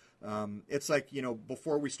idea. It's like, you know,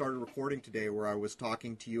 before we started recording today, where I was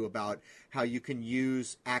talking to you about how you can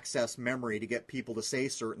use access memory to get people to say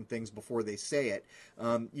certain things before they say it.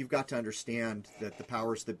 You've got to understand that the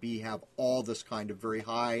powers that be have all this kind of very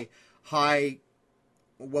high,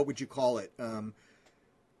 what would you call it?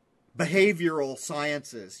 Behavioral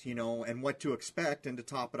sciences, you know, and what to expect. And to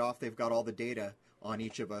top it off, they've got all the data on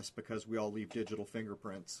each of us because we all leave digital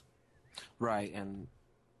fingerprints. Right, and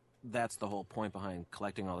that's the whole point behind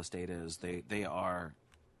collecting all this data is they are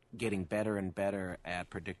getting better and better at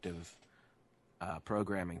predictive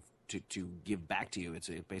programming to give back to you. It's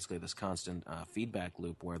basically this constant feedback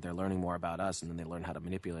loop where they're learning more about us and then they learn how to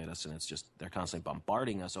manipulate us, and it's just they're constantly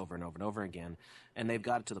bombarding us over and over and over again. And they've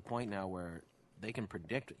got it to the point now where they can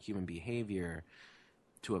predict human behavior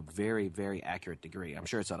to a very, very accurate degree. I'm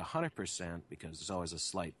sure it's not 100% because there's always a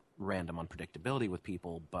slight random unpredictability with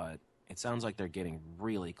people, but it sounds like they're getting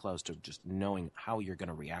really close to just knowing how you're going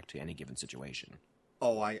to react to any given situation.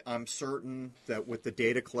 Oh, I'm certain that with the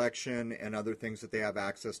data collection and other things that they have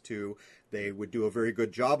access to, they would do a very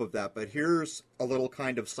good job of that. But here's a little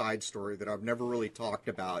kind of side story that I've never really talked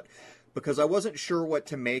about because I wasn't sure what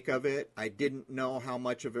to make of it. I didn't know how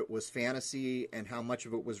much of it was fantasy and how much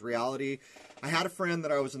of it was reality. I had a friend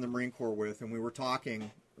that I was in the Marine Corps with, and we were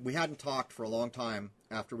talking. We hadn't talked for a long time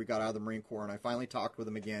after we got out of the Marine Corps, and I finally talked with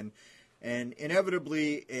him again. And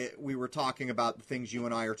inevitably, we were talking about the things you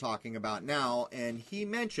and I are talking about now, and he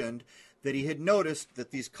mentioned that he had noticed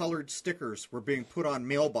that these colored stickers were being put on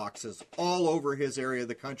mailboxes all over his area of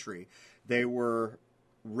the country. They were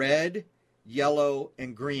red, yellow,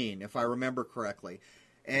 and green, if I remember correctly.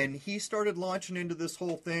 And he started launching into this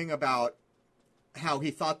whole thing about how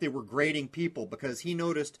he thought they were grading people because he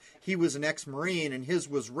noticed he was an ex-Marine and his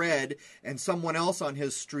was red, and someone else on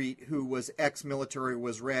his street who was ex-military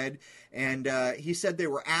was red. And he said they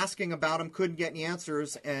were asking about him, couldn't get any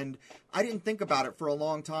answers, and I didn't think about it for a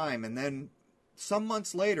long time. And then some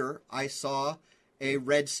months later, I saw a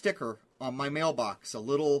red sticker on my mailbox, a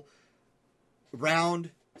little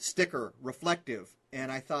round sticker, reflective.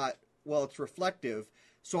 And I thought, well, it's reflective.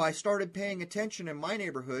 So I started paying attention in my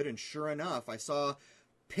neighborhood, and sure enough, I saw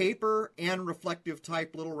paper and reflective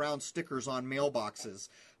type little round stickers on mailboxes.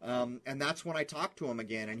 And that's when I talked to him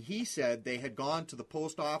again. And he said they had gone to the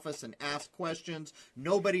post office and asked questions.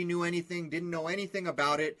 Nobody knew anything, didn't know anything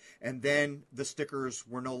about it. And then the stickers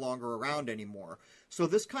were no longer around anymore. So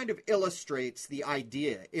this kind of illustrates the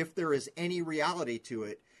idea, if there is any reality to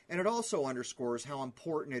it. And it also underscores how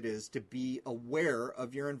important it is to be aware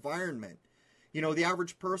of your environment. You know, the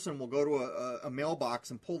average person will go to a mailbox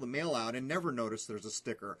and pull the mail out and never notice there's a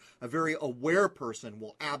sticker. A very aware person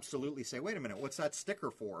will absolutely say, wait a minute, what's that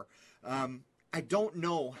sticker for? I don't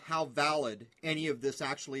know how valid any of this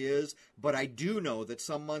actually is, but I do know that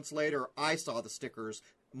some months later I saw the stickers,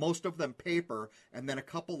 most of them paper, and then a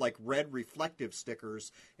couple like red reflective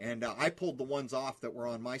stickers, and I pulled the ones off that were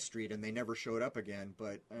on my street and they never showed up again.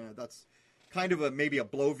 But that's kind of maybe a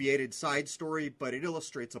bloviated side story, but it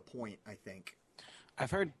illustrates a point, I think. I've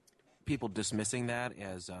heard people dismissing that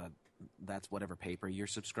as that's whatever paper you're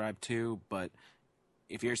subscribed to, but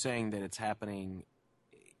if you're saying that it's happening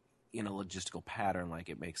in a logistical pattern, like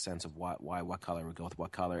it makes sense of what color would go with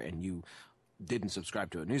what color, and you didn't subscribe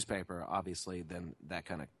to a newspaper, obviously, then that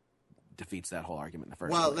kind of defeats that whole argument in the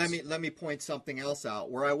first place. Well, let me point something else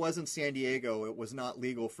out. Where I was in San Diego, it was not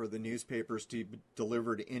legal for the newspapers to be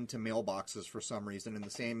delivered into mailboxes for some reason, and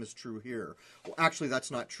the same is true here. Well, actually,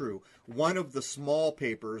 that's not true. One of the small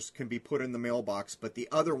papers can be put in the mailbox, but the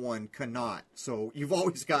other one cannot. So you've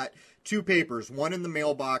always got two papers, one in the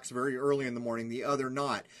mailbox very early in the morning, the other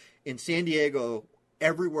not. In San Diego,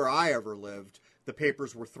 everywhere I ever lived, the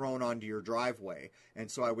papers were thrown onto your driveway. And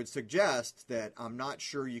so I would suggest that I'm not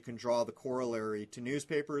sure you can draw the corollary to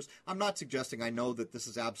newspapers. I'm not suggesting I know that this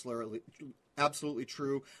is absolutely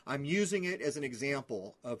true. I'm using it as an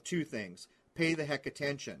example of two things. Pay the heck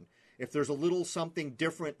attention. If there's a little something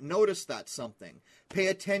different, notice that something. Pay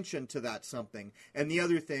attention to that something. And the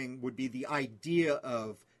other thing would be the idea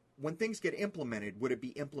of, when things get implemented, would it be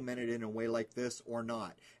implemented in a way like this or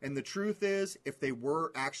not? And the truth is, if they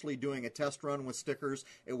were actually doing a test run with stickers,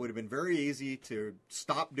 it would have been very easy to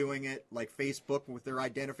stop doing it, like Facebook with their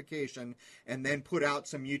identification, and then put out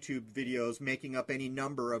some YouTube videos making up any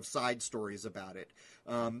number of side stories about it.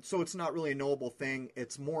 So it's not really a knowable thing.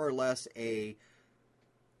 It's more or less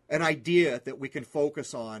an idea that we can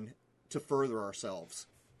focus on to further ourselves.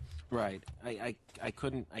 Right. I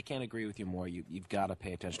can't agree with you more. You've got to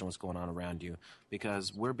pay attention to what's going on around you,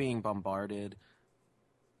 because we're being bombarded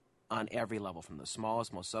on every level, from the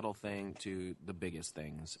smallest, most subtle thing to the biggest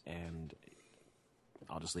things. And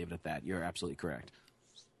I'll just leave it at that. You're absolutely correct.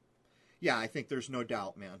 Yeah, I think there's no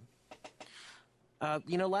doubt, man.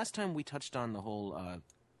 Last time we touched on the whole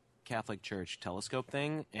Catholic Church telescope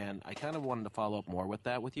thing, and I kind of wanted to follow up more with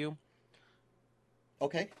that with you.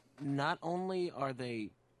 Okay. Not only are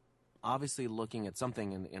they obviously looking at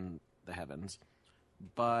something in the heavens,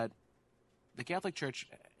 but the Catholic Church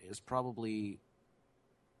is probably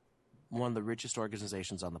one of the richest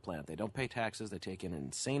organizations on the planet. They don't pay taxes. They take in an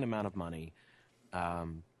insane amount of money.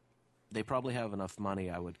 They probably have enough money,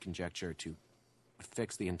 I would conjecture, to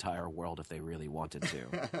fix the entire world if they really wanted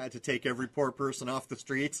to. To take every poor person off the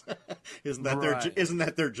streets. Isn't that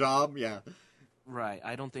Right. their job? Yeah. Right.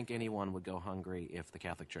 I don't think anyone would go hungry if the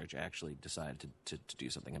Catholic Church actually decided to do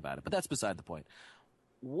something about it. But that's beside the point.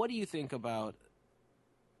 What do you think about,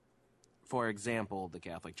 for example, the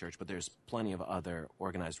Catholic Church, but there's plenty of other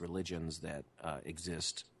organized religions that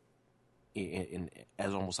exist in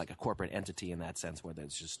as almost like a corporate entity in that sense, where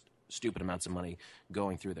there's just stupid amounts of money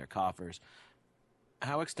going through their coffers.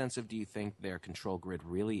 How extensive do you think their control grid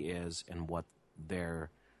really is, and what their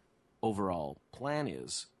overall plan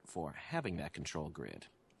is for having that control grid?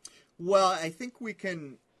 Well, I think we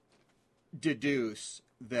can deduce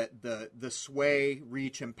that the sway,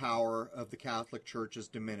 reach, and power of the Catholic Church is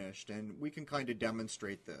diminished, and we can kind of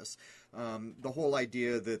demonstrate this. The whole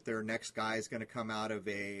idea that their next guy is going to come out of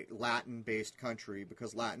a Latin-based country,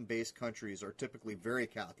 because Latin-based countries are typically very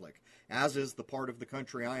Catholic, as is the part of the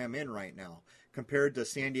country I am in right now. Compared to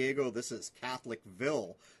San Diego, this is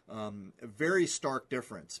Catholicville. A very stark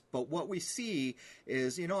difference. But what we see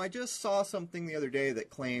is, I just saw something the other day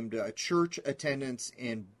that claimed church attendance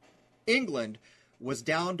in England was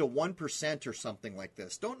down to 1% or something like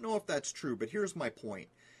this. Don't know if that's true, but here's my point.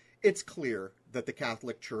 It's clear that the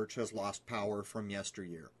Catholic Church has lost power from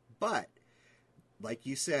yesteryear. But, like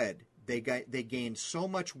you said, they gained so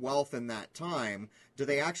much wealth in that time. Do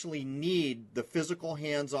they actually need the physical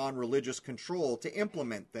hands-on religious control to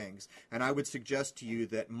implement things? And I would suggest to you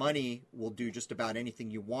that money will do just about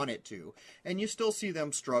anything you want it to. And you still see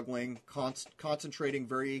them struggling, concentrating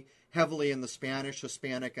very heavily in the Spanish,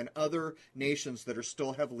 Hispanic, and other nations that are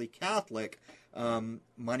still heavily Catholic.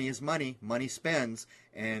 Money is money. Money spends.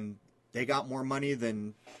 And they got more money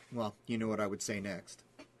than, well, you know what I would say next.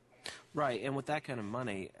 Right, and with that kind of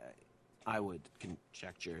money, I would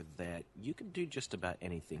conjecture that you could do just about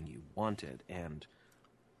anything you wanted. And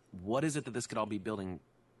what is it that this could all be building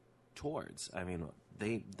towards? I mean,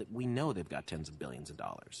 we know they've got tens of billions of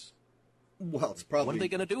dollars. Well, it's probably... What are they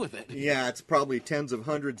going to do with it? Yeah, it's probably tens of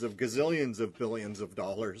hundreds of gazillions of billions of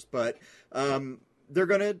dollars. But they're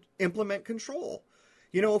going to implement control.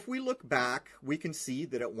 If we look back, we can see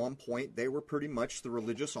that at one point they were pretty much the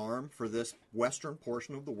religious arm for this western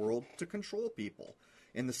portion of the world to control people.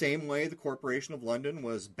 In the same way the Corporation of London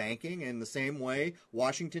was banking, in the same way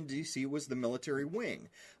Washington, D.C. was the military wing.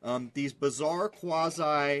 These bizarre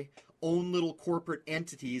quasi-own little corporate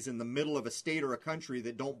entities in the middle of a state or a country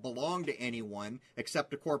that don't belong to anyone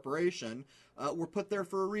except a corporation were put there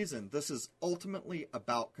for a reason. This is ultimately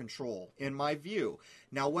about control, in my view.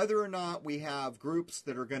 Now, whether or not we have groups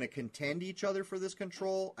that are going to contend each other for this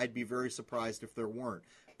control, I'd be very surprised if there weren't.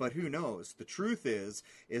 But who knows? The truth is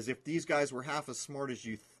if these guys were half as smart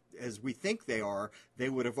as we think they are, they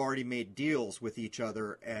would have already made deals with each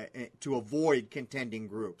other to avoid contending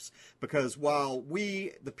groups. Because while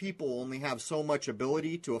we, the people, only have so much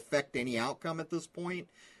ability to affect any outcome at this point,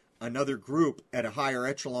 another group at a higher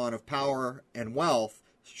echelon of power and wealth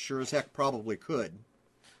sure as heck probably could.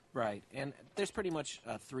 Right, and there's pretty much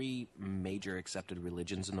three major accepted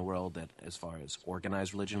religions in the world that, as far as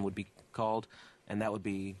organized religion would be called, and that would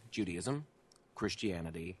be Judaism,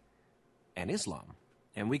 Christianity, and Islam.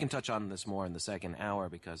 And we can touch on this more in the second hour,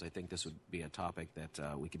 because I think this would be a topic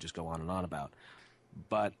that we could just go on and on about.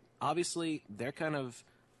 But obviously,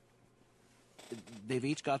 they've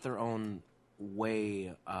each got their own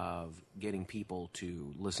way of getting people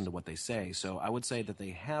to listen to what they say. So I would say that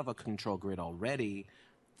they have a control grid already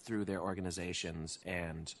through their organizations,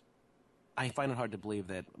 and I find it hard to believe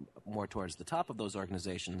that more towards the top of those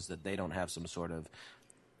organizations that they don't have some sort of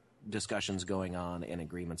discussions going on and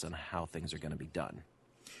agreements on how things are going to be done.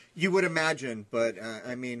 You would imagine, but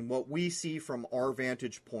I mean, what we see from our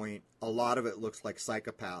vantage point, a lot of it looks like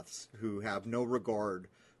psychopaths who have no regard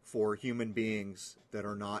for human beings that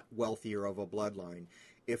are not wealthy or of a bloodline.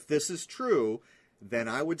 If this is true, then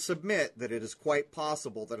I would submit that it is quite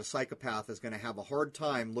possible that a psychopath is going to have a hard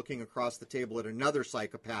time looking across the table at another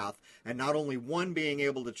psychopath, and not only one being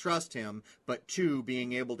able to trust him, but two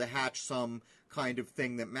being able to hatch some kind of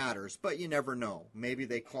thing that matters. But you never know. Maybe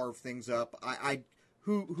they carve things up.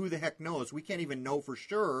 Who the heck knows? We can't even know for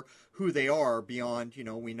sure who they are beyond,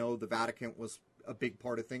 we know the Vatican was a big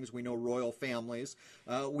part of things. We know royal families.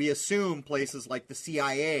 We assume places like the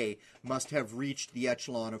CIA must have reached the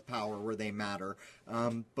echelon of power where they matter.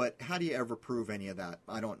 But how do you ever prove any of that?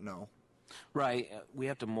 I don't know. Right. We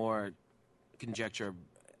have to more conjecture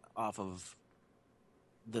off of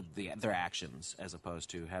their actions as opposed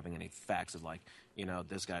to having any facts of like,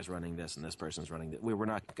 this guy's running this and this person's running that. We're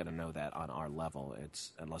not going to know that on our level.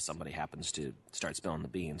 It's unless somebody happens to start spilling the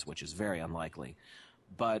beans, which is very unlikely.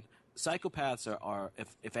 But psychopaths are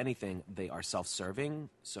if anything, they are self-serving.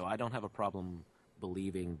 So I don't have a problem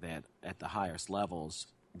believing that at the highest levels,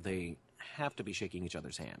 they have to be shaking each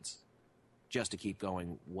other's hands just to keep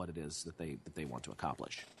going what it is that they want to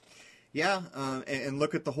accomplish. Yeah. And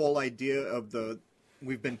look at the whole idea of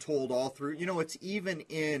we've been told all through, it's even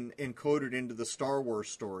encoded into the Star Wars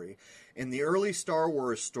story. In the early Star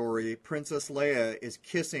Wars story, Princess Leia is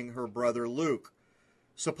kissing her brother Luke,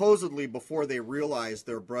 supposedly before they realize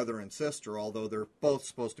they're brother and sister, although they're both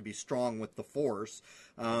supposed to be strong with the Force.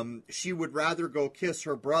 She would rather go kiss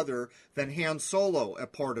her brother than Han Solo a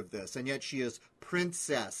part of this, and yet she is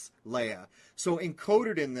Princess Leia. So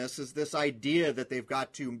encoded in this is this idea that they've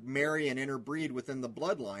got to marry and interbreed within the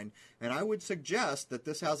bloodline, and I would suggest that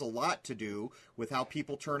this has a lot to do with how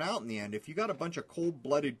people turn out in the end. If you got a bunch of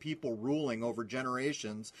cold-blooded people ruling over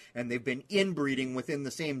generations, and they've been inbreeding within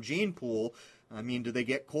the same gene pool, I mean, do they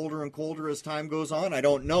get colder and colder as time goes on? I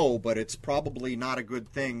don't know, but it's probably not a good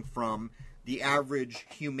thing from the average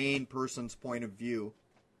humane person's point of view.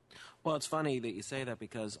 Well, it's funny that you say that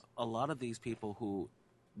because a lot of these people who,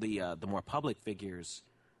 the more public figures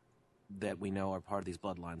that we know are part of these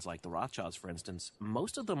bloodlines, like the Rothschilds, for instance,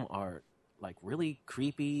 most of them are like really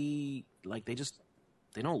creepy. Like they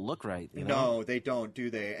don't look right. No, they don't, do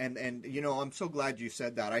they? And I'm so glad you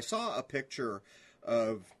said that. I saw a picture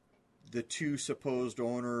of the two supposed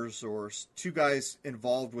owners or two guys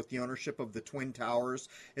involved with the ownership of the Twin Towers.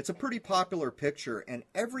 It's a pretty popular picture, and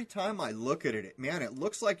every time I look at it, man, it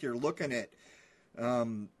looks like you're looking at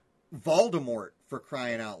Voldemort, for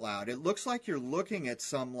crying out loud. It looks like you're looking at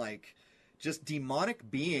some just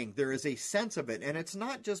demonic being. There is a sense of it, and it's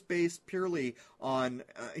not just based purely on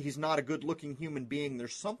he's not a good-looking human being.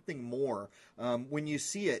 There's something more when you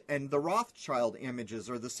see it, and the Rothschild images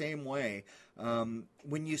are the same way.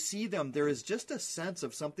 When you see them, there is just a sense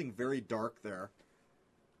of something very dark there.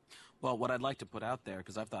 Well, what I'd like to put out there,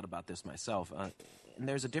 because I've thought about this myself, and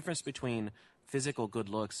there's a difference between physical good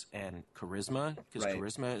looks and charisma, because Right.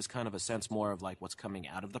 charisma is kind of a sense more of like what's coming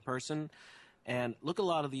out of the person. And look, a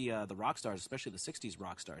lot of the rock stars, especially the 60s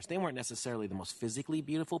rock stars, they weren't necessarily the most physically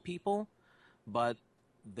beautiful people, but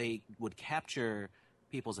they would capture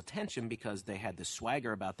people's attention because they had this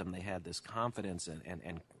swagger about them. They had this confidence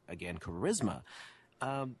and again, charisma.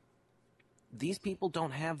 These people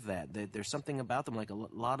don't have that. There's something about them, like a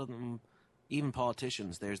lot of them, even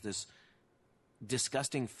politicians, there's this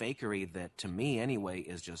disgusting fakery that, to me anyway,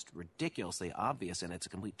 is just ridiculously obvious, and it's a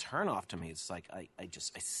complete turnoff to me. It's like I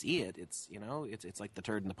see it. It's it's like the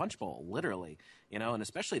turd in the punch bowl, literally. And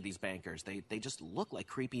especially these bankers, they just look like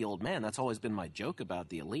creepy old men. That's always been my joke about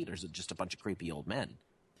the elite. Is just a bunch of creepy old men.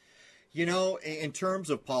 In terms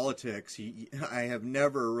of politics, I have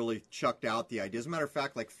never really chucked out the idea. As a matter of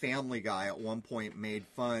fact, like Family Guy at one point made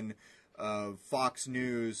fun of Fox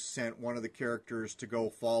News, sent one of the characters to go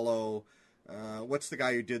follow. What's the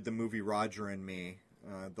guy who did the movie Roger and Me?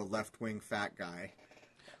 The left-wing fat guy.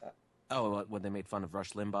 When they made fun of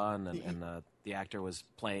Rush Limbaugh and the actor was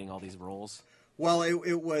playing all these roles? Well,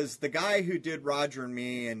 it was the guy who did Roger and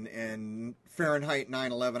Me and Fahrenheit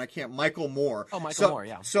 9/11. Michael Moore. Oh, Michael Moore,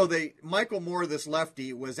 yeah. So Michael Moore, this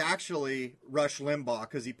lefty, was actually Rush Limbaugh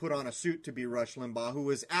because he put on a suit to be Rush Limbaugh, who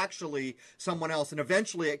was actually someone else. And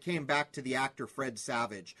eventually it came back to the actor Fred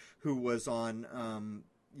Savage, who was on,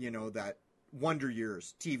 that Wonder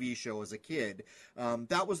Years TV show as a kid.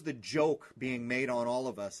 That was the joke being made on all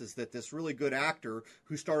of us, is that this really good actor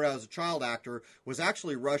who started out as a child actor was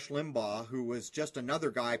actually Rush Limbaugh, who was just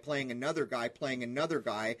another guy playing another guy playing another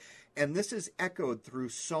guy. And this is echoed through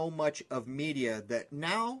so much of media that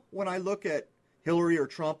now when I look at Hillary or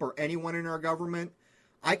Trump or anyone in our government,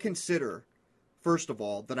 I consider, first of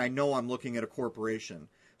all, that I know I'm looking at a corporation.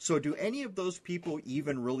 So do any of those people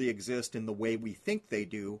even really exist in the way we think they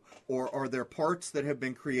do, or are there parts that have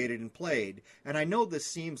been created and played? And I know this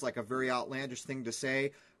seems like a very outlandish thing to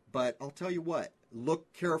say, but I'll tell you what,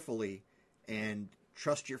 look carefully and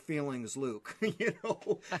trust your feelings, Luke.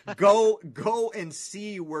 Go and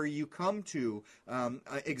see where you come to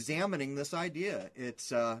examining this idea.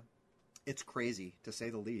 It's crazy, to say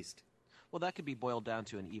the least. Well, that could be boiled down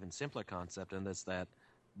to an even simpler concept, and that's that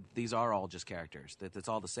these are all just characters. That it's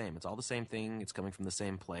all the same. It's all the same thing. It's coming from the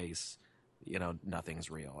same place. Nothing's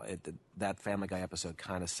real. That Family Guy episode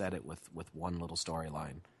kind of said it with one little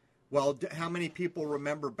storyline. Well, how many people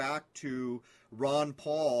remember back to Ron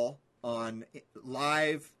Paul on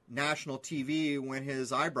live national TV when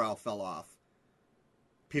his eyebrow fell off?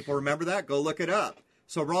 People remember that? Go look it up.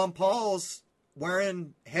 So Ron Paul's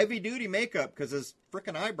wearing heavy-duty makeup because his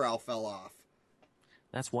frickin' eyebrow fell off.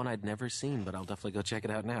 That's one I'd never seen, but I'll definitely go check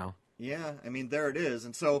it out now. Yeah, I mean, there it is.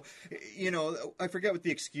 And so, I forget what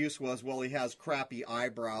the excuse was. Well, he has crappy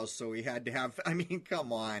eyebrows, so he had to have... I mean,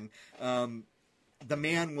 come on. The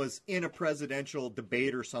man was in a presidential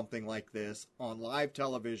debate or something like this on live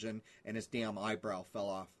television, and his damn eyebrow fell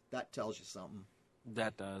off. That tells you something.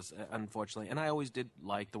 That does, unfortunately. And I always did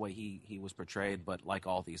like the way he was portrayed, but like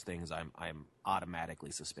all these things, I'm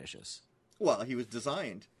automatically suspicious. Well, he was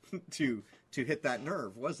designed to hit that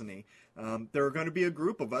nerve, wasn't he? There are going to be a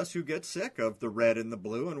group of us who get sick of the red and the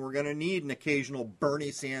blue, and we're going to need an occasional Bernie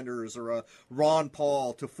Sanders or a Ron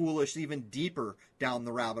Paul to fool us even deeper down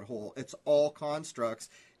the rabbit hole. It's all constructs,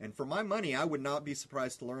 and for my money, I would not be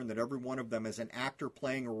surprised to learn that every one of them is an actor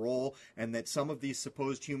playing a role, and that some of these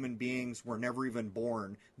supposed human beings were never even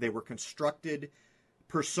born. They were constructed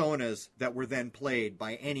personas that were then played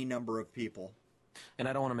by any number of people. And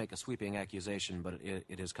I don't want to make a sweeping accusation, but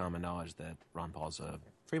it is common knowledge that Ron Paul's a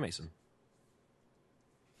Freemason.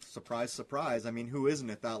 Surprise, surprise. I mean, who isn't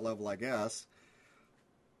at that level, I guess?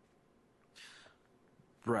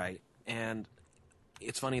 Right. And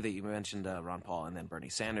it's funny that you mentioned Ron Paul and then Bernie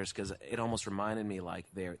Sanders, because it almost reminded me like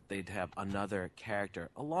they'd have another character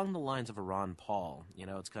along the lines of a Ron Paul.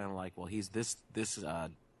 It's kind of like, well, he's this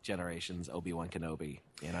generation's Obi-Wan Kenobi.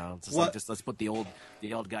 It's just like, let's put the old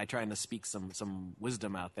guy trying to speak some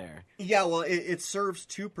wisdom out there. Yeah, well, it serves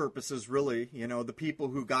two purposes, really. The people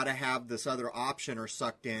who got to have this other option are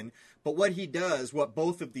sucked in. But what he does, what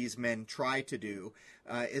both of these men try to do,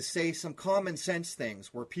 is say some common sense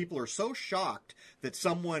things where people are so shocked that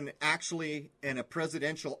someone actually in a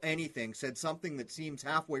presidential anything said something that seems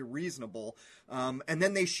halfway reasonable, and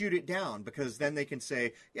then they shoot it down because then they can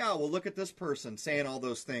say, yeah, well, look at this person saying all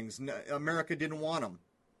those things. America didn't want them.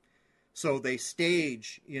 So they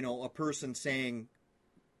stage, a person saying,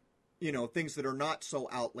 things that are not so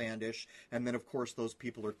outlandish, and then, of course, those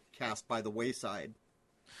people are cast by the wayside.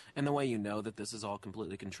 And the way you know that this is all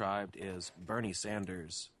completely contrived is Bernie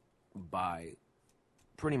Sanders, by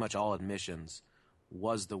pretty much all admissions,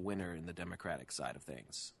 was the winner in the Democratic side of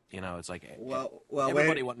things. It's like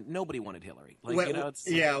nobody wanted Hillary. Wait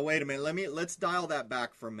a minute. Let's dial that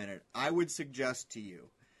back for a minute. I would suggest to you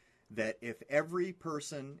that if every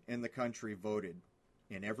person in the country voted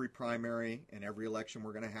in every primary and every election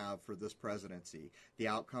we're going to have for this presidency, the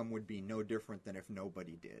outcome would be no different than if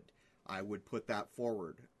nobody did. I would put that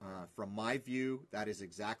forward. From my view, that is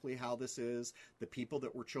exactly how this is. The people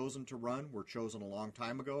that were chosen to run were chosen a long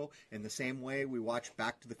time ago. In the same way we watched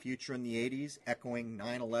Back to the Future in the 80s, echoing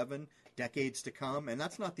 9/11, decades to come. And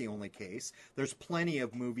that's not the only case. There's plenty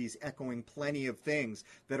of movies echoing plenty of things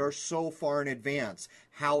that are so far in advance.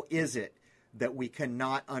 How is it that we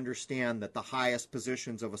cannot understand that the highest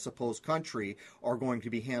positions of a supposed country are going to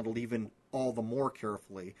be handled even all the more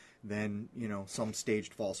carefully than, some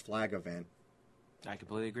staged false flag event? I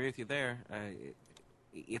completely agree with you there.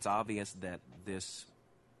 It's obvious that this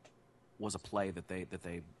was a play that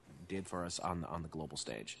they did for us on the global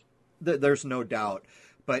stage. There's no doubt.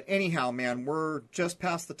 But anyhow, man, we're just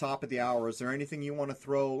past the top of the hour. Is there anything you want to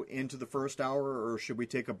throw into the first hour, or should we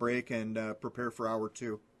take a break and prepare for hour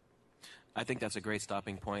two? I think that's a great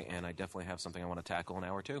stopping point, and I definitely have something I want to tackle in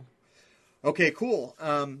hour two. Okay, cool.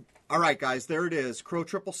 All right, guys, there it is. Crow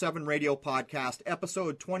 777 Radio Podcast,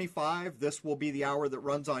 episode 25. This will be the hour that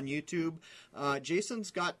runs on YouTube. Jason's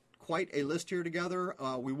got quite a list here together.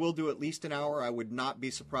 We will do at least an hour. I would not be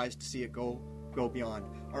surprised to see it go beyond.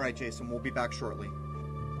 All right, Jason, we'll be back shortly.